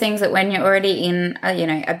one of those things that when you're already in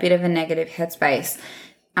a bit of a negative headspace,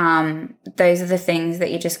 those are the things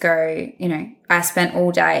that you just go, I spent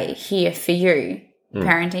all day here for you,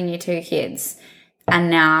 parenting your 2 kids, and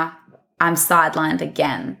now I'm sidelined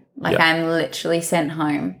again. I'm literally sent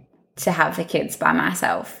home to have the kids by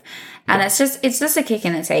myself. And it's just a kick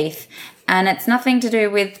in the teeth. And it's nothing to do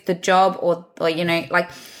with the job or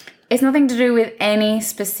it's nothing to do with any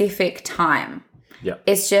specific time. Yeah.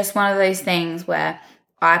 It's just one of those things where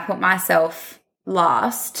I put myself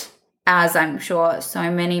last, as I'm sure so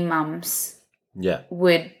many mums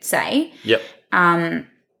would say. Yep. I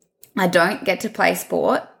don't get to play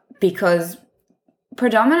sport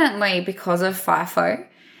predominantly because of FIFO.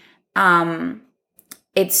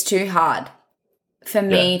 It's too hard for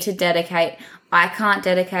me to dedicate. I can't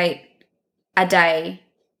dedicate a day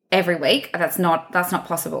every week. That's not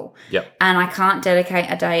possible. Yep. And I can't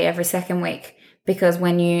dedicate a day every second week because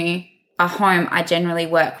when you are home, I generally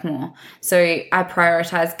work more. So I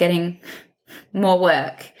prioritize getting more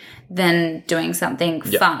work than doing something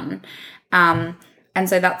fun. And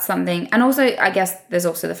so that's something. And also, I guess there's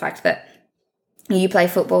also the fact that you play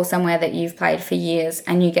football somewhere that you've played for years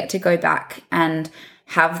and you get to go back and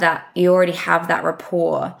have that. You already have that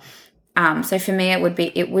rapport. So for me,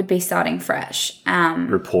 it would be starting fresh.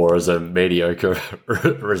 Rapport as a mediocre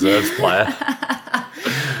reserves player.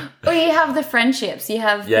 Well, you have the friendships, you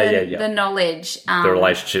have the knowledge, the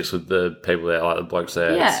relationships with the people there, like the blokes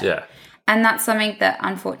there. Yeah. And that's something that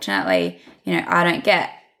unfortunately, I don't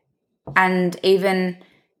get. And even,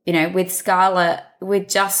 with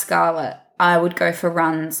just Scarlett, I would go for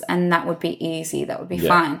runs and that would be easy. That would be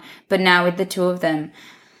fine. But now with the 2 of them,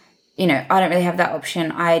 I don't really have that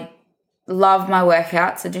option. I love my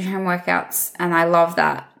workouts, I do home workouts, and I love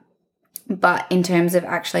that. But in terms of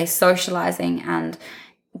actually socializing and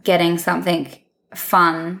getting something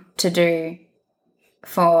fun to do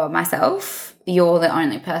for myself, you're the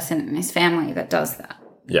only person in this family that does that.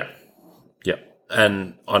 Yeah.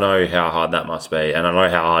 And I know how hard that must be, and I know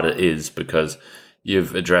how hard it is because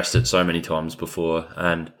you've addressed it so many times before,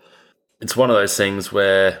 and it's one of those things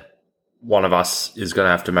where one of us is going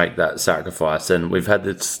to have to make that sacrifice. And we've had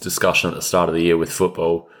this discussion at the start of the year with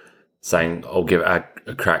football saying, I'll give it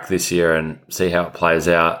a crack this year and see how it plays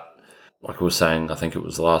out. Like we were saying, I think it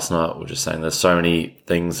was last night, we were just saying there's so many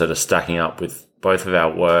things that are stacking up with both of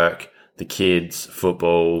our work, the kids,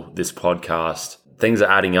 football, this podcast. Things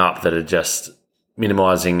are adding up that are just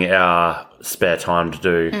minimizing our spare time to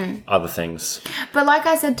do other things. But like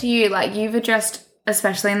I said to you, you've addressed,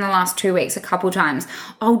 especially in the last 2 weeks, a couple times,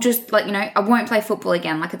 I'll just I won't play football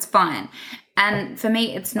again. It's fine. And for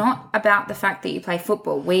me, it's not about the fact that you play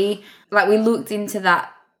football. We looked into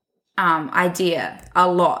that idea a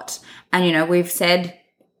lot, and we've said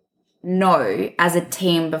no as a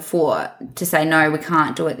team before to say no, we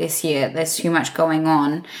can't do it this year. There's too much going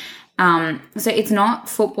on. So it's not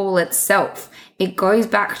football itself. It goes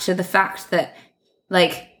back to the fact that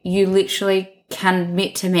you literally can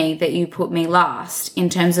admit to me that you put me last in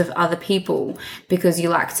terms of other people because you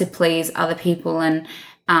like to please other people. And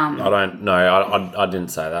I don't know. I didn't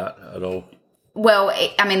say that at all. well,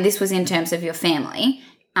 I mean, this was in terms of your family.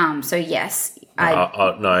 So yes,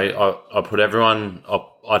 I put everyone.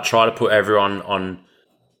 I try to put everyone on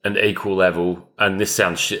an equal level, and this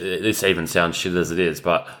sounds shit. This even sounds shit as it is,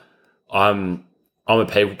 but I'm a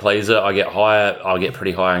people pleaser. I get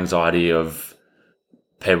pretty high anxiety of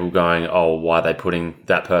people going, oh, why are they putting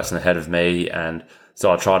that person ahead of me? And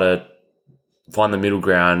so I try to find the middle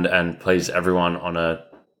ground and please everyone on a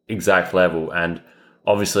exact level. And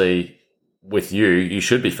obviously, with you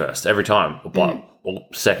should be first every time, but or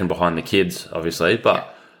second behind the kids, obviously.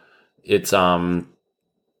 But it's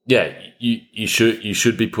you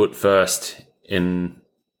should be put first in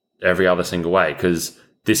every other single way because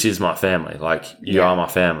this is my family. Like you are my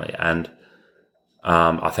family, and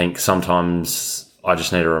I think sometimes I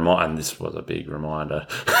just need a reminder. And this was a big reminder.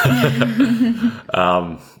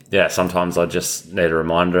 Sometimes I just need a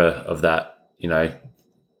reminder of that. You know,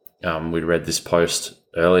 we read this post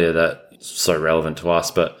earlier that's so relevant to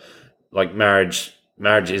us, but like marriage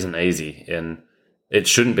isn't easy, and it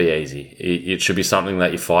shouldn't be easy. It should be something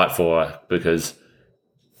that you fight for, because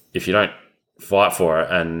if you don't fight for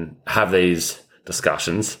it and have these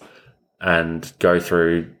discussions and go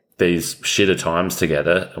through these shitter times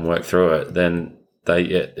together and work through it, then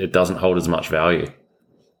it doesn't hold as much value.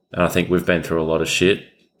 And I think we've been through a lot of shit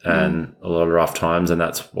and a lot of rough times, and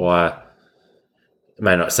that's why it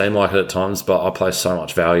may not seem like it at times, but I place so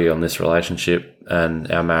much value on this relationship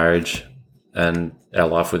and our marriage and our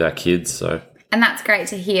life with our kids. So, and that's great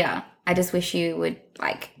to hear. I just wish you would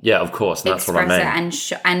of course, and that's what I mean.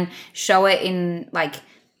 Express it and show it in like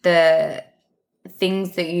the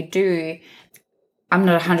things that you do. I'm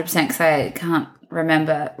not 100% because I can't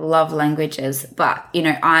remember love languages, but you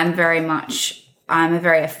know, I'm a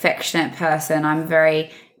very affectionate person. I'm very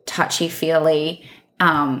touchy-feely.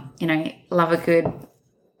 You know, love a good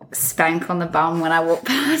spank on the bum when I walk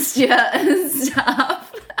past you and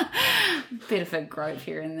stuff. Bit of a grope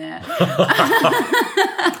here and there.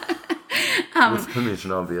 With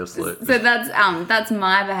permission, obviously. So that's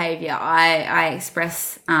my behaviour. I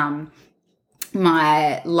express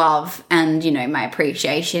my love and, you know, my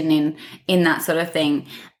appreciation in that sort of thing.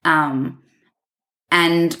 And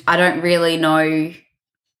I don't really know.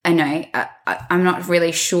 I'm not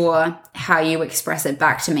really sure how you express it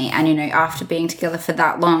back to me. And, you know, after being together for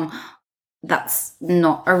that long, that's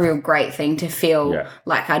not a real great thing to feel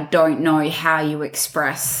like I don't know how you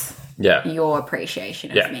express your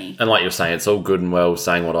appreciation of me. And like you're saying, it's all good and well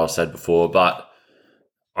saying what I've said before, but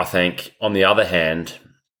I think on the other hand,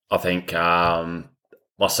 I think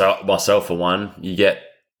myself for one, you get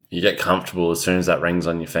comfortable as soon as that ring's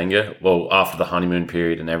on your finger. Well, after the honeymoon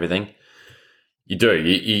period and everything. You do.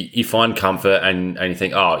 You find comfort and you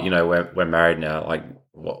think, oh, you know, we're married now. Like,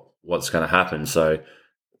 what's going to happen? So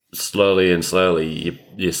slowly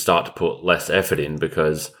you start to put less effort in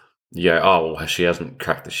because you go, oh, well, she hasn't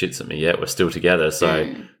cracked the shits at me yet. We're still together,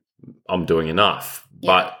 so I'm doing enough. Yeah.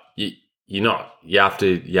 But you're not. You have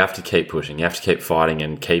to keep pushing. You have to keep fighting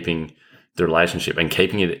and keeping the relationship and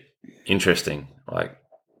keeping it interesting. Like,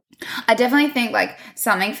 I definitely think like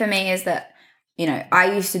something for me is that, you know,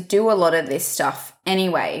 I used to do a lot of this stuff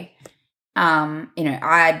anyway. You know,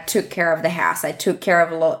 I took care of the house. I took care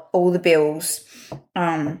of all the bills.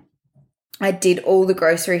 I did all the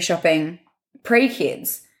grocery shopping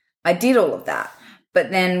pre-kids. I did all of that. But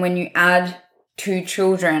then when you add 2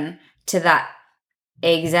 children to that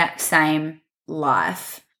exact same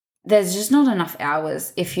life, there's just not enough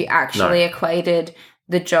hours if you actually equated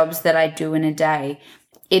the jobs that I do in a day.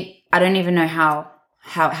 I don't even know how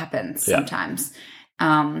it happens sometimes.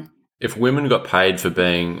 If women got paid for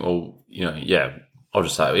being, I'll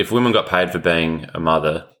just say, if women got paid for being a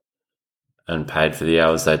mother and paid for the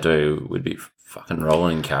hours they do, we'd be fucking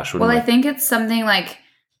rolling in cash, wouldn't we? Well, I think it's something like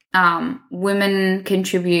women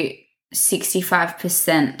contribute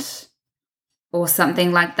 65% or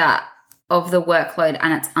something like that of the workload,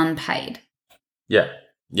 and it's unpaid. Yeah,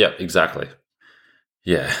 exactly.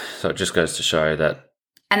 Yeah, so it just goes to show that.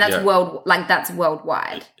 And that's that's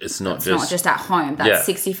worldwide. It's not just at home. That's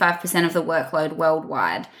 65% of the workload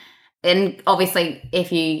worldwide. And obviously,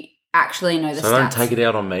 if you actually know the stats. So don't take it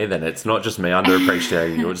out on me then. It's not just me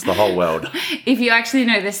underappreciating you. It's the whole world. If you actually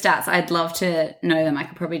know the stats, I'd love to know them. I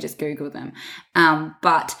could probably just Google them.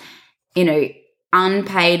 But, you know,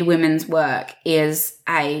 unpaid women's work is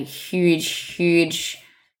a huge, huge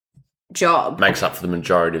job. Makes up for the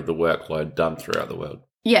majority of the workload done throughout the world.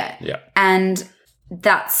 Yeah. And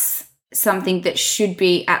that's something that should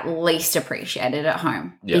be at least appreciated at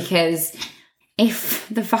home because if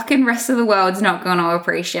the fucking rest of the world's not going to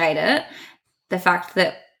appreciate it, the fact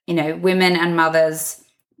that, you know, women and mothers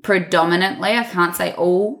predominantly, I can't say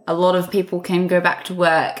all, a lot of people can go back to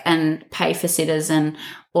work and pay for sitters and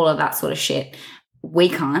all of that sort of shit. We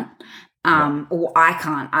can't. Or I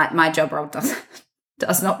can't. My job role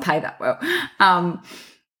does not pay that well.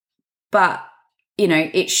 But, you know,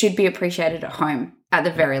 it should be appreciated at home at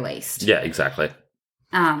the very least. Yeah, exactly.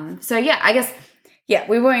 So, yeah, I guess, yeah,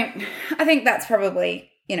 we won't. I think that's probably,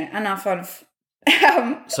 you know, enough of.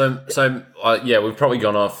 Yeah, we've probably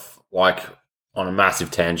gone off like on a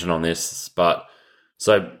massive tangent on this, but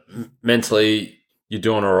so mentally you're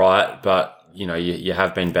doing all right, but you know you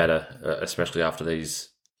have been better, especially after these.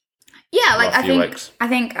 Yeah, like few weeks. I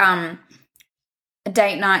think a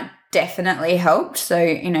date night definitely helped. So,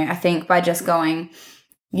 you know, I think by just going,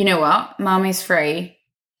 you know what, mum is free,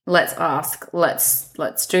 let's ask,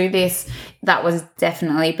 let's do this, that was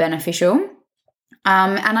definitely beneficial.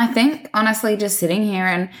 And I think honestly just sitting here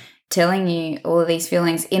and telling you all of these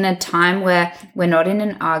feelings in a time where we're not in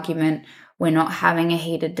an argument, we're not having a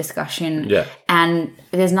heated discussion, and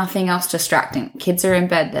there's nothing else distracting. Kids are in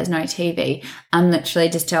bed, there's no TV. I'm literally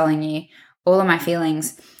just telling you all of my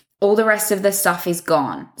feelings. All the rest of the stuff is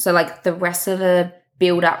gone. So like the rest of the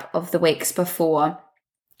build up of the weeks before,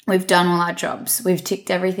 we've done all our jobs. We've ticked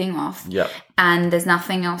everything off. And there's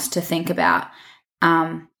nothing else to think about.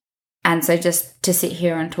 And so just to sit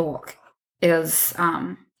here and talk is,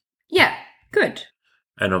 good.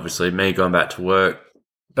 And obviously me going back to work,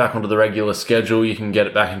 back onto the regular schedule, you can get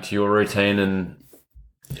it back into your routine and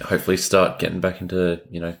hopefully start getting back into,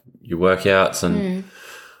 you know, your workouts. And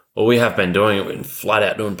well, we have been doing it. We've been flat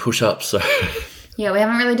out doing push-ups. So yeah, we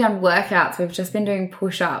haven't really done workouts. We've just been doing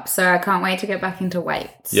push-ups. So I can't wait to get back into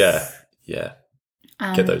weights. Yeah.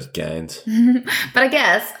 Get those gains. But I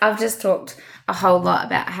guess I've just talked a whole lot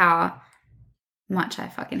about how much I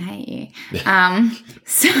fucking hate you.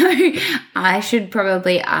 So I should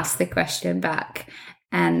probably ask the question back.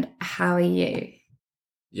 And how are you?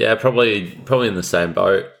 Yeah, probably in the same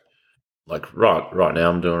boat. Like right now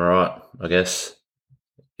I'm doing all right, I guess.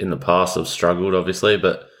 In the past I've struggled obviously,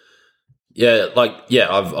 but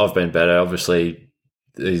I've been better. Obviously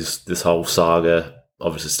this whole saga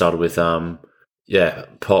obviously started with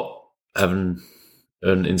Pop having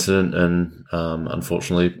an incident and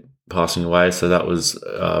unfortunately passing away. So that was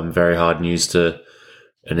very hard news to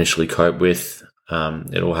initially cope with.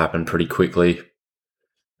 It all happened pretty quickly.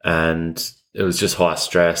 And it was just high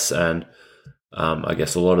stress, and I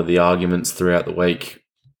guess a lot of the arguments throughout the week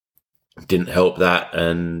didn't help that.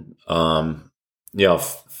 And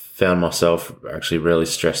I've found myself actually really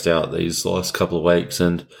stressed out these last couple of weeks.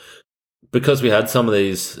 And because we had some of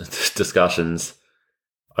these discussions,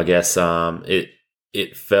 I guess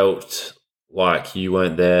it felt like you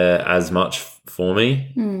weren't there as much for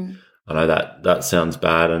me. I know that sounds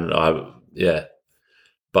bad, and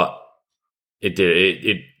but it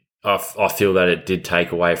did. I feel that it did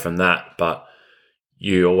take away from that, but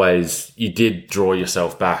you did draw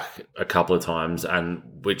yourself back a couple of times, and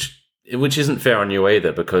which isn't fair on you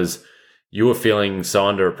either, because you were feeling so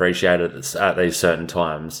underappreciated at these certain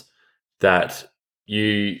times that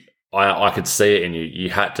I could see it in you.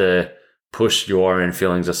 You had to push your own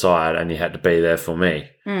feelings aside, and you had to be there for me,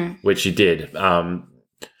 which you did.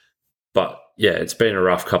 But yeah, it's been a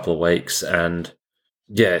rough couple of weeks, and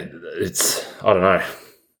yeah, I don't know.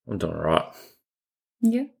 I'm doing all right.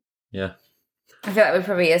 Yeah. I feel like we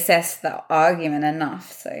probably assessed the argument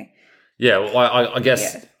enough, so. Yeah, well, I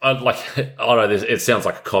guess I don't know. It sounds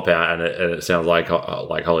like a cop out, and it sounds like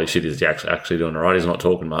holy shit, is he actually doing all right? He's not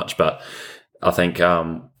talking much, but I think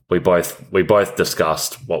we both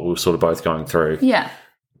discussed what we were sort of both going through. Yeah.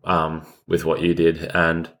 With what you did,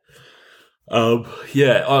 and I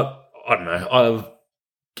don't know. I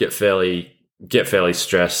get fairly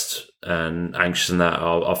stressed and anxious in that.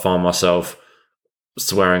 I find myself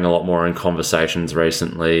swearing a lot more in conversations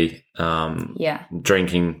recently.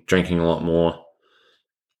 Drinking a lot more.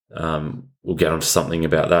 We'll get onto something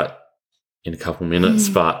about that in a couple minutes,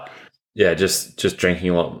 but yeah, just drinking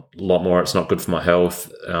a lot more. It's not good for my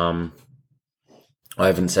health. I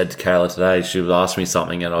even said to Kayla today, she was asking me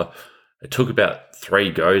something, and it took about 3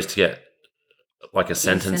 goes to get like a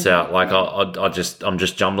sentence out. Like I'm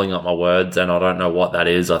just jumbling up my words, and I don't know what that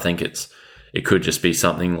is. I think it could just be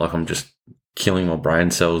something like I'm just killing my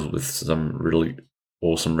brain cells with some really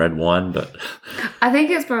awesome red wine. But I think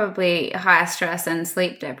it's probably high stress and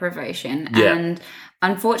sleep deprivation. Yeah. And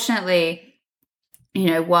unfortunately, you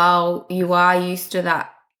know, while you are used to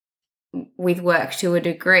that with work to a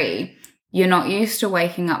degree, you're not used to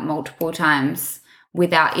waking up multiple times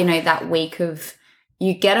without, you know, that week of,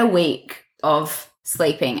 you get a week of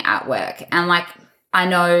sleeping at work. And like, I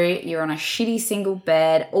know you're on a shitty single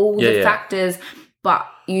bed, all the factors, but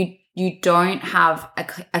you don't have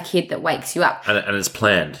a kid that wakes you up. And it's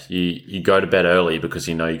planned. You go to bed early because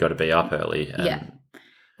you know you got to be up early. And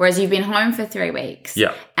Whereas you've been home for 3 weeks.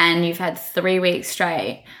 Yeah. And you've had 3 weeks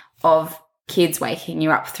straight of kids waking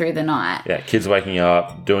you up through the night. Yeah, kids waking you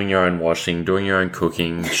up, doing your own washing, doing your own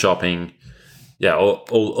cooking, shopping. Yeah,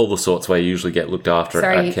 all the sorts where you usually get looked after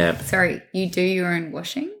at camp. Sorry, you do your own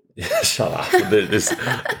washing? Shut up.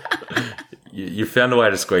 You found a way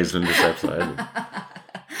to squeeze it into this episode.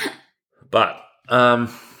 But, I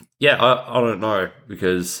don't know,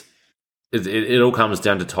 because it all comes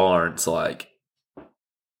down to tolerance. Like,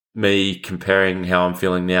 me comparing how I'm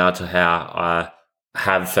feeling now to how I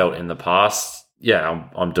have felt in the past,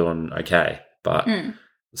 I'm doing okay. But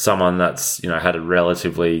someone that's, had a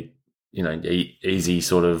relatively, easy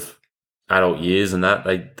sort of adult years and that,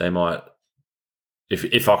 they might,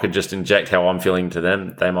 if I could just inject how I'm feeling to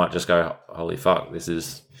them, they might just go, holy fuck, this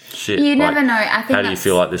is shit. You never know. I think how do you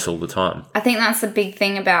feel like this all the time? I think that's the big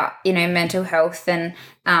thing about, mental health and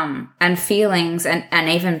feelings and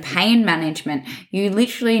even pain management. You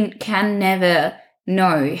literally can never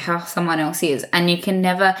know how someone else is. And you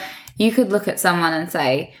could look at someone and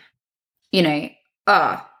say, I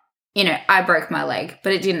broke my leg,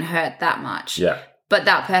 but it didn't hurt that much. Yeah. But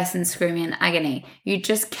that person's screaming in agony. You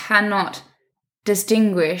just cannot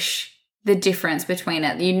distinguish the difference between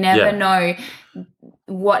it. You never know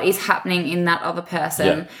what is happening in that other person.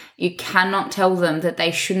 Yeah. You cannot tell them that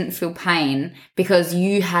they shouldn't feel pain because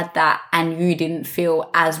you had that and you didn't feel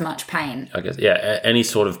as much pain. I guess, any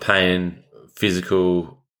sort of pain,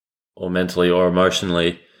 physical or mentally or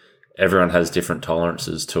emotionally, everyone has different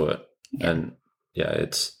tolerances to it. Yeah. And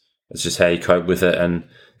it's just how you cope with it and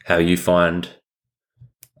how you find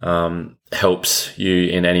helps you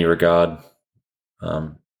in any regard.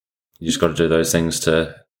 You just got to do those things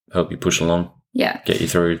to help you push along. Yeah. Get you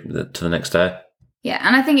through to the next day. Yeah.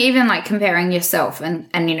 And I think even like comparing yourself and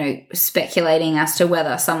speculating as to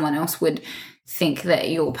whether someone else would think that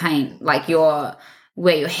your pain, like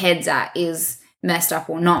where your head's at is messed up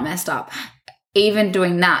or not messed up. Even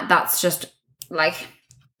doing that, that's just like,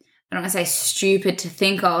 I don't want to say stupid to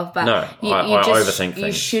think of, but I overthink things.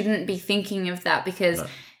 You shouldn't be thinking of that because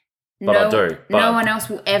I do. No one else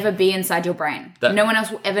will ever be inside your brain. No one else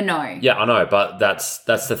will ever know. Yeah, I know, but that's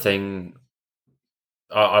the thing.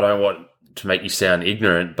 I don't want to make you sound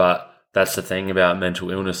ignorant, but that's the thing about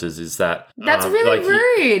mental illnesses is that... That's really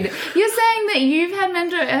rude. You're saying that you've had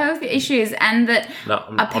mental health issues and that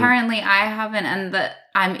apparently I haven't and that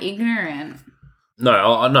I'm ignorant. No,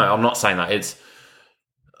 I'm not saying that. It's...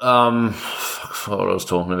 what I was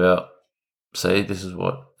talking about. See, this is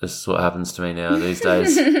what happens to me now these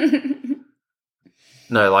days.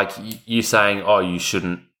 No, like you saying, you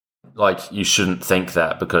shouldn't think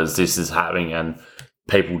that because this is happening and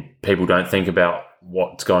people don't think about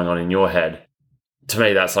what's going on in your head. To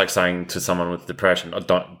me, that's like saying to someone with depression,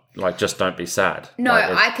 just don't be sad. No,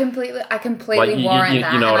 I completely warrant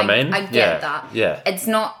that. You know what I mean? I get that. Yeah.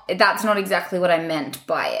 That's not exactly what I meant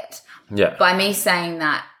by it. Yeah. By me saying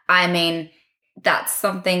that, I mean that's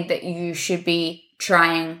something that you should be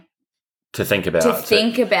trying to think about.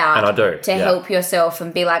 And I do. To help yourself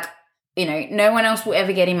and be like, no one else will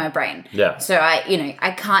ever get in my brain. Yeah. So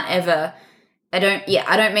I can't ever... I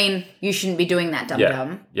don't mean you shouldn't be doing that,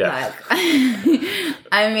 dum-dum. Yeah.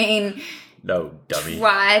 I mean... No, dummy.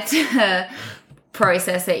 Try to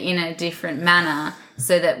process it in a different manner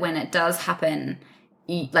so that when it does happen,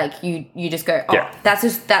 you just go,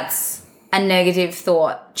 that's a negative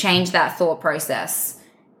thought. Change that thought process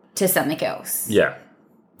to something else. Yeah.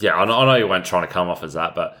 Yeah, I know you weren't trying to come off as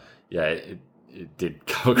that, but it did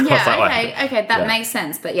come across that way. Okay, that makes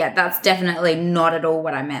sense. But that's definitely not at all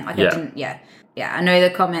what I meant. I didn't, I know the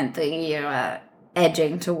comment that you're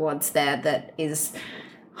edging towards there that is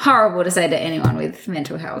horrible to say to anyone with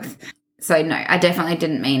mental health. So no, I definitely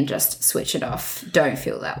didn't mean just switch it off. Don't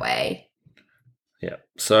feel that way. Yeah.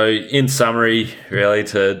 So in summary, really,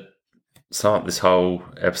 to sum up this whole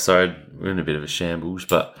episode, we're in a bit of a shambles,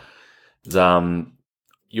 but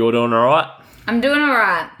you're doing all right? I'm doing all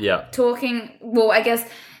right. Yeah. I guess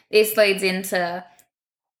this leads into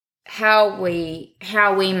how we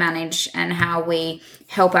manage and how we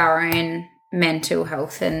help our own mental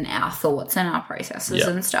health and our thoughts and our processes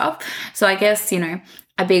and stuff. So I guess, a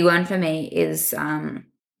big one for me is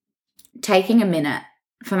taking a minute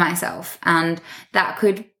for myself. And that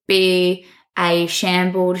could be a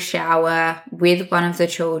shambled shower with one of the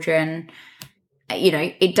children.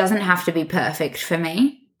 It doesn't have to be perfect for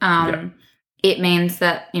me. it means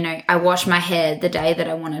that, you know, I wash my hair the day that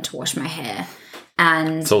I wanted to wash my hair.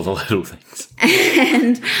 And It's all the little things.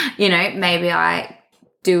 and, you know, maybe I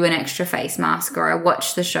do an extra face mask or I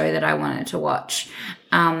watch the show that I wanted to watch.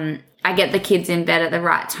 I get the kids in bed at the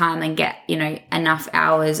right time and get, you know, enough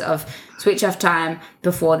hours of switch off time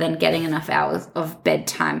before then getting enough hours of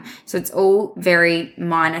bedtime. So it's all very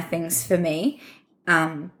minor things for me.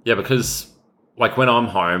 Yeah, because like when I'm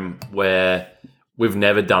home, where we've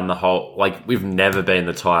never done the whole, like we've never been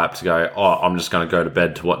the type to go, oh, I'm just going to go to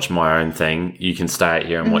bed to watch my own thing. You can stay out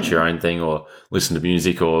here and watch your own thing or listen to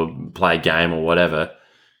music or play a game or whatever.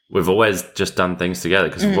 We've always just done things together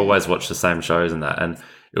because we've always watched the same shows and that. And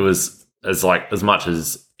it was as much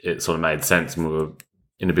as it sort of made sense, and we were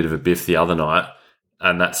in a bit of a biff the other night,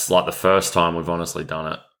 and that's like the first time we've honestly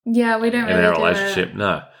done it. Yeah, we don't in really our do relationship.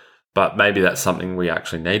 No, but maybe that's something we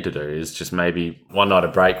actually need to do. Is just maybe one night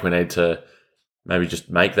of break. We need to maybe just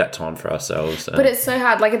make that time for ourselves. But it's so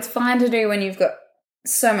hard. Like, it's fine to do when you've got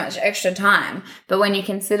so much extra time, but when you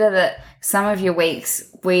consider that some of your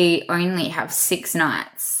weeks we only have 6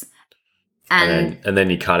 nights. And then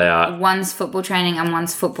you cut out. One's football training and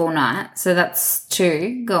one's football night. So that's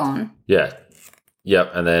 2 gone. Yeah.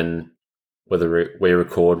 Yep. And then whether we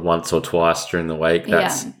record once or twice during the week,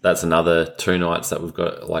 that's another 2 nights that we've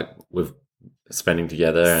got, like, we've spending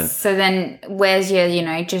together. And so then where's your, you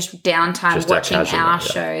know, just downtime just watching our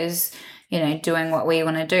casual, shows, you know, doing what we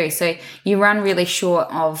want to do. So you run really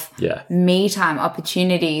short of me time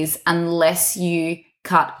opportunities unless you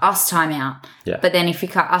cut us time out. Yeah. But then if you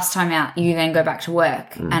cut us time out, you then go back to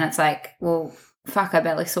work and it's like, well, fuck, I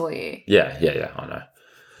barely saw you. Yeah, I know.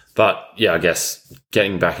 But yeah, I guess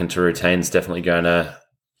getting back into routine is definitely going to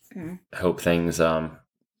help things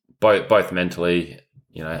both mentally,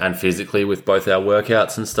 you know, and physically with both our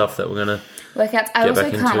workouts and stuff that we're going to workouts. I also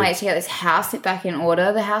can't wait to get this house back in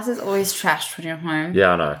order. The house is always trashed when you're home.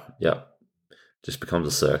 Yeah, I know. Yep. Just becomes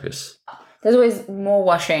a circus. There's always more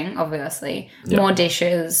washing, obviously, more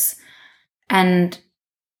dishes, and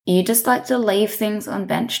you just like to leave things on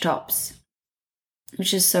bench tops,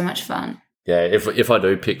 which is so much fun. Yeah, if I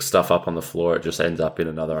do pick stuff up on the floor, it just ends up in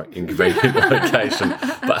another inconvenient location.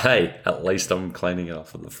 But hey, at least I'm cleaning it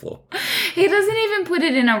off on the floor. He doesn't even put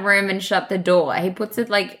it in a room and shut the door. He puts it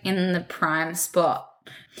like in the prime spot.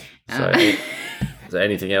 So, is there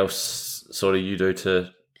anything else sort of you do to?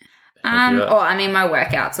 My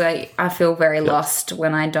workouts. I feel very lost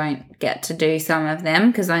when I don't get to do some of them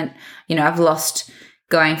because I've lost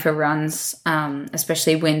going for runs,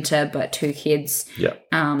 especially winter. But 2 kids. Yeah.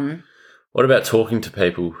 What about talking to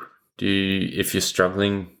people? If you're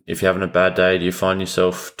struggling, if you're having a bad day, do you find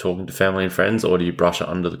yourself talking to family and friends, or do you brush it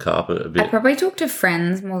under the carpet a bit? I probably talk to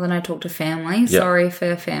friends more than I talk to family. Yeah. Sorry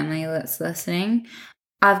for family that's listening.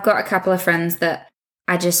 I've got a couple of friends that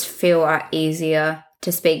I just feel are easier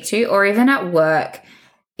to speak to, or even at work.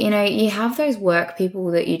 You know, you have those work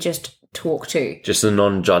people that you just talk to. Just a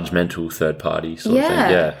non-judgmental third party sort of thing.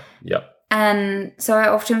 Yeah. Yep. And so I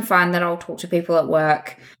often find that I'll talk to people at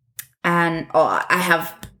work, and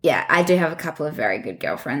I do have a couple of very good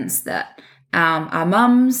girlfriends that are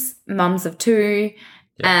mums of 2,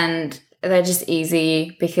 and they're just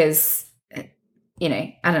easy because, you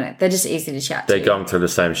know, I don't know, they're just easy to chat to. They're going through the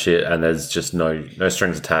same shit and there's just no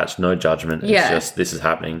strings attached, no judgment. It's just, this is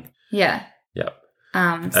happening. Yeah. Yep.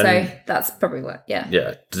 So that's probably what,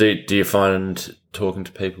 Yeah. Do you find talking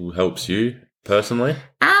to people helps you personally?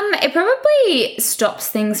 It probably stops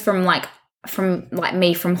things from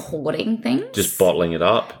me from hoarding things. Just bottling it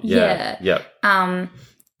up. Yeah. Yep. And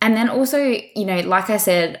then also, you know, like I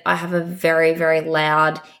said, I have a very, very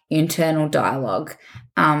loud internal dialogue.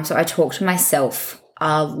 So I talk to myself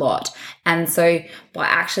a lot. And so by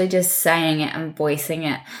actually just saying it and voicing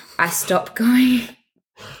it, I stop going.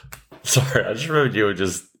 Sorry, I just remembered you were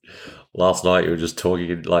just, last night you were just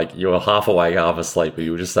talking, like you were half awake, half asleep, but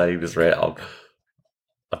you were just saying this rant.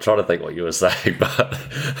 I'm trying to think what you were saying, but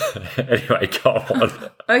anyway, go on.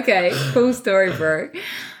 Okay, cool story, bro.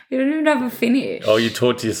 You don't even have a finish. Oh, you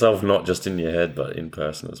talk to yourself not just in your head, but in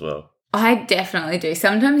person as well. I definitely do.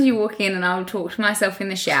 Sometimes you walk in and I'll talk to myself in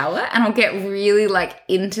the shower and I'll get really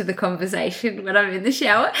into the conversation when I'm in the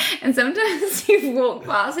shower. And sometimes you walk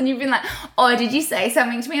past and you've been like, oh, did you say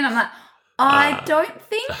something to me? And I'm like, I don't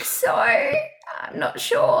think so. I'm not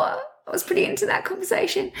sure. I was pretty into that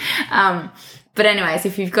conversation. But anyways,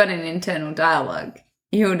 if you've got an internal dialogue,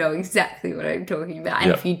 you'll know exactly what I'm talking about.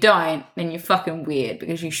 And if you don't, then you're fucking weird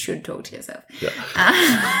because you should talk to yourself. Yep.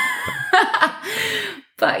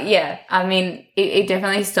 But yeah, I mean, it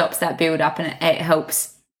definitely stops that build up and it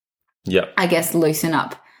helps, I guess, loosen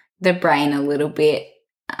up the brain a little bit.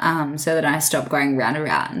 so that I stop going round and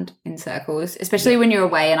round in circles, especially when you're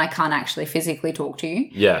away and I can't actually physically talk to you.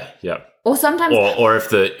 Yeah, yeah. Or sometimes, Or if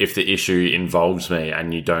the issue involves me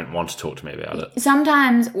and you don't want to talk to me about it.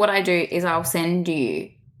 sometimes what I do is I'll send you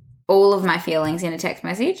all of my feelings in a text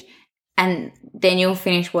message, and then you'll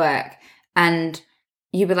finish work and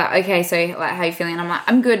you'll be like, okay, so like, how you feeling? And I'm like,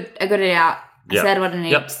 I'm good. I got it out. I Yep. said what I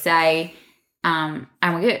needed Yep. to say. And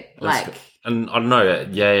we're good. That's Like, good. And I don't know,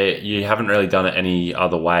 yeah, you haven't really done it any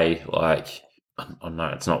other way. Like, I don't know,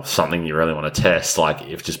 it's not something you really want to test. Like,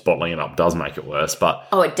 if just bottling it up does make it worse, but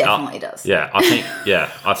oh, it definitely does. yeah,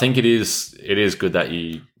 I think it is good that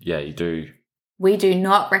you do. We do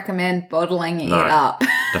not recommend bottling it No. up.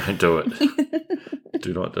 Don't do it.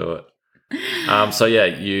 Do not do it. So yeah,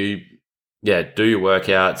 you do your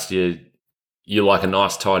workouts. You like a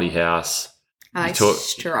nice tidy house. I like talk-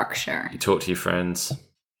 structure. You talk to your friends.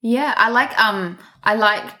 Yeah, I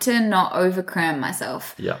like to not overcram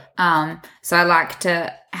myself. Yeah. So I like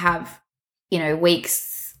to have,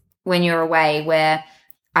 weeks when you're away where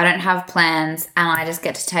I don't have plans and I just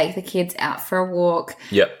get to take the kids out for a walk,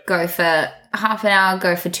 Yep. go for half an hour,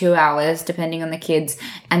 go for 2 hours, depending on the kids,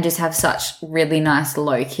 and just have such really nice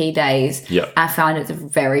low key days. Yep. I find it's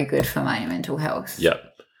very good for my mental health. Yep.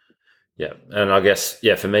 Yeah. And I guess,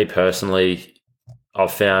 for me personally,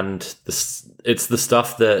 I've found it's the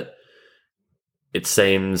stuff that it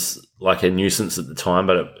seems like a nuisance at the time,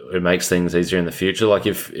 but it makes things easier in the future. Like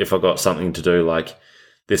if I got something to do like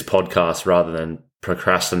this podcast, rather than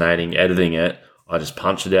procrastinating editing it, I just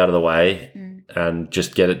punch it out of the way and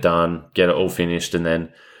just get it done, get it all finished, and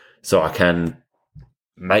then so I can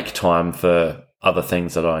make time for other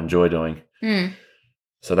things that I enjoy doing.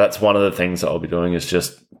 So that's one of the things that I'll be doing, is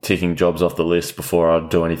just ticking jobs off the list before I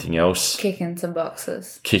do anything else. Kicking some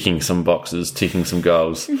boxes. Kicking some boxes, ticking some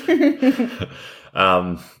goals. Get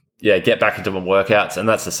back into my workouts, and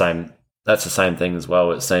that's the same thing as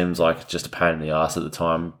well. It seems like just a pain in the ass at the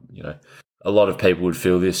time. A lot of people would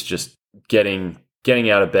feel this, just getting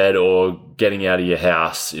out of bed or getting out of your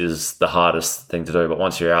house is the hardest thing to do. But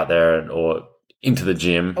once you're out there or into the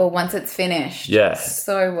gym, Or once it's finished. Yeah.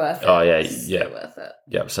 So worth it. Oh, yeah, So yeah. worth it.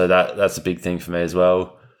 yeah, so that's a big thing for me as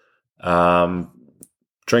well.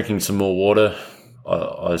 Drinking some more water.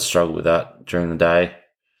 I struggle with that during the day.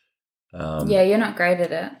 Yeah, you're not great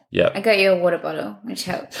at it. Yeah. I got you a water bottle, which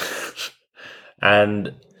helps.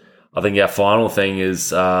 And I think our final thing is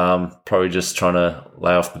probably just trying to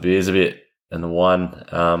lay off the beers a bit and the wine.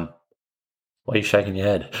 Why are you shaking your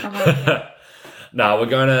head? No, we're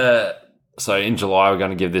going to... So in July, we're going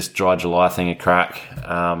to give this Dry July thing a crack.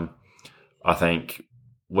 I think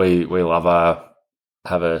we love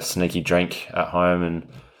have a sneaky drink at home and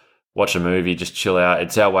watch a movie, just chill out.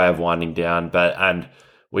 It's our way of winding down, and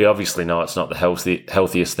we obviously know it's not the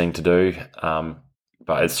healthiest thing to do,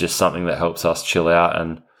 but it's just something that helps us chill out.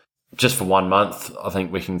 And just for 1 month, I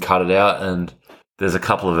think we can cut it out. And there's a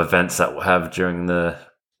couple of events that we'll have during the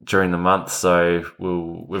month, so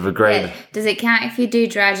we've agreed. Yeah. Does it count if you do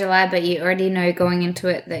Dry July, but you already know going into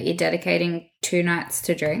it that you're dedicating 2 nights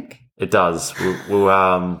to drink? It does.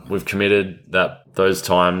 We've committed that those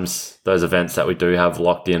events that we do have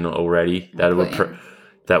locked in already. We'll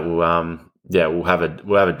have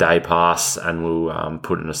a day pass, and we'll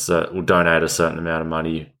we'll donate a certain amount of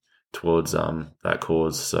money towards that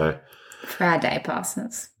cause. So For our day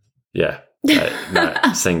passes. yeah, no,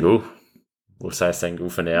 single. We'll say single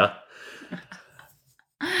for now.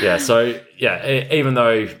 Yeah. So yeah, even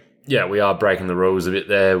though we are breaking the rules a bit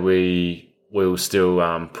there, we'll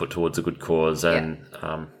still put towards a good cause. And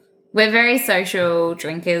We're very social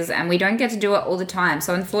drinkers, and we don't get to do it all the time.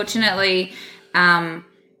 So unfortunately, August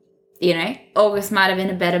might have been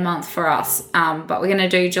a better month for us, but we're going to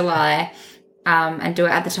do July and do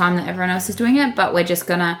it at the time that everyone else is doing it. But we're just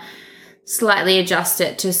going to slightly adjust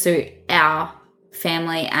it to suit our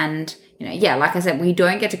family. And, like I said, we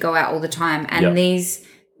don't get to go out all the time. And these,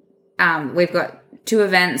 we've got 2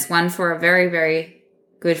 events, one for a very, very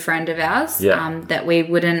good friend of ours that we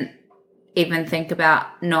wouldn't even think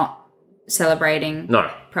about not celebrating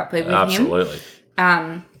properly with him. Absolutely.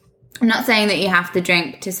 I'm not saying that you have to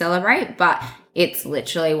drink to celebrate, but it's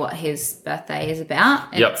literally what his birthday is about.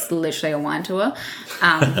 It's literally a wine tour,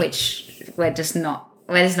 which we're just not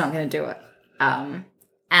going to do it.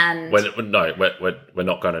 And we're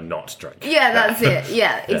not going to not drink. Yeah, that's it.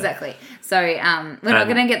 Yeah, exactly. So we're not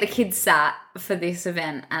going to get the kids sat for this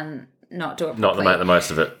event and not do it properly. Not to make the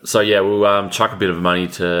most of it. So yeah, we'll chuck a bit of money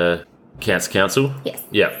to Cancer Council. Yes.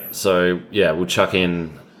 Yeah. So yeah, we'll chuck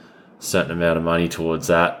in a certain amount of money towards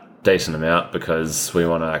that, decent amount, because we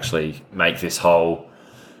want to actually make this whole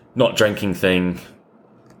not drinking thing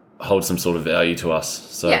hold some sort of value to us.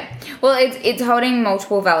 So Yeah. Well, it's holding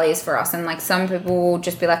multiple values for us, and like some people will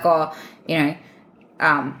just be like, oh, you know,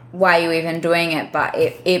 why are you even doing it? But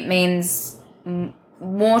it means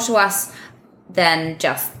more to us than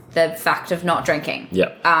just the fact of not drinking.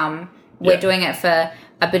 Yeah. We're doing it for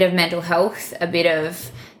a bit of mental health, a bit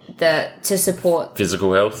of to support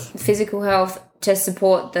Physical health. to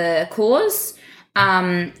support the cause.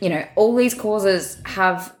 You know, all these causes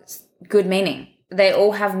have good meaning. They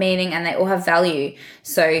all have meaning and they all have value.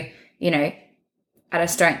 So, you know, I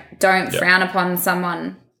just don't frown upon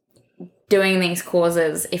someone doing these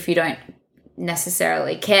causes if you don't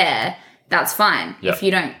necessarily care. That's fine. Yep.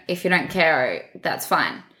 If you don't care, that's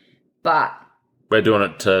fine. But We're doing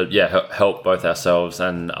it to help both ourselves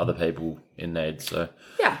and other people in need. So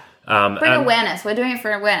yeah. and Awareness. We're doing it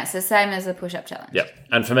for awareness, the same as the push-up challenge. Yeah,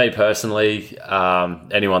 and for me personally,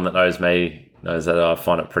 anyone that knows me knows that I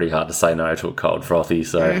find it pretty hard to say no to a cold frothy.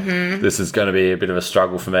 So this is going to be a bit of a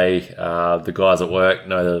struggle for me. The guys at work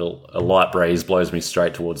know that a light breeze blows me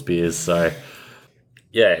straight towards beers. So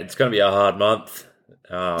yeah, it's going to be a hard month.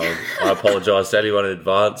 I apologise to anyone in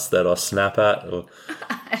advance that I snap at.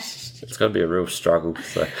 It's going to be a real struggle.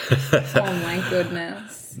 So Oh my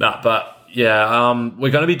goodness. but yeah,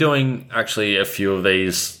 we're going to be doing actually a few of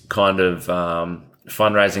these kind of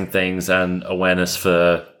fundraising things and awareness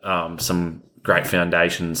for some great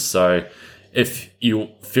foundations. So if you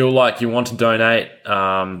feel like you want to donate,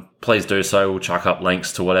 please do so. We'll chuck up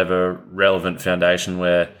links to whatever relevant foundation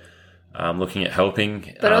we're looking at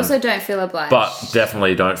helping. But also don't feel obliged. But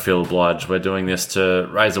definitely don't feel obliged. We're doing this to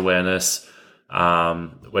raise awareness.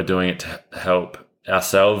 We're doing it to help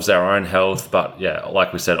ourselves, our own health, but yeah,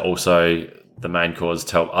 like we said, also the main cause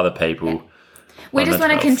to help other people. We just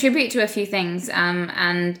want to health. contribute to a few things,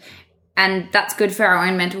 and that's good for our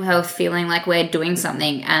own mental health, feeling like we're doing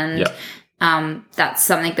something, and that's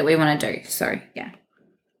something that we want to do. So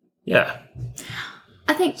Yeah.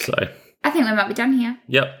 I think we might be done here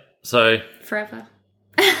Yep. So, forever.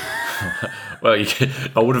 well,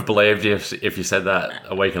 I would have believed you if you said that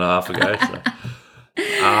a week and a half ago. So.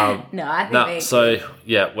 No, I think So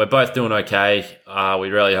yeah, we're both doing okay. We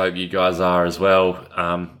really hope you guys are as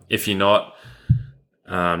well. If you're not,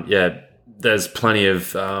 there's plenty of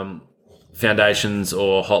foundations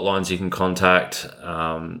or hotlines you can contact.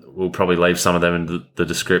 We'll probably leave some of them in the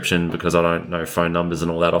description because I don't know phone numbers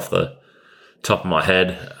and all that off the top of my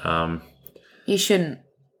head. you shouldn't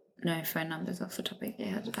know phone numbers off the top of your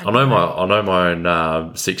head. I know my own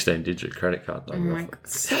 16-digit credit card number.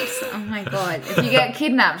 Oh my god! If you get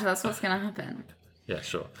kidnapped, that's what's going to happen. Yeah,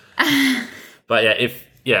 sure. But if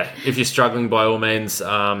you're struggling, by all means,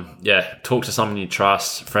 talk to someone you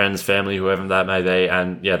trust, friends, family, whoever that may be,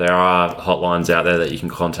 and there are hotlines out there that you can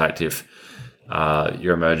contact if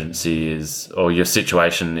your emergency is or your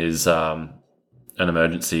situation is an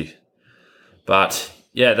emergency. But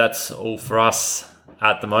that's all for us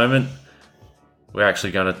at the moment. We're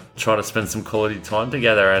actually going to try to spend some quality time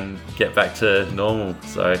together and get back to normal.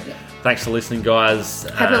 So thanks for listening, guys.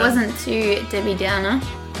 Hope it wasn't too Debbie Downer.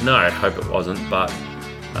 No, hope it wasn't. But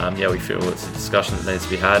we feel it's a discussion that needs to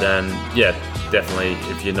be had. And definitely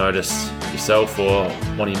if you notice yourself or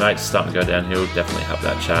one of your mates starting to go downhill, definitely have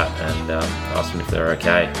that chat and ask them if they're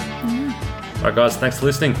okay. All right, guys, thanks for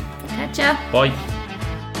listening. Catch ya. Bye.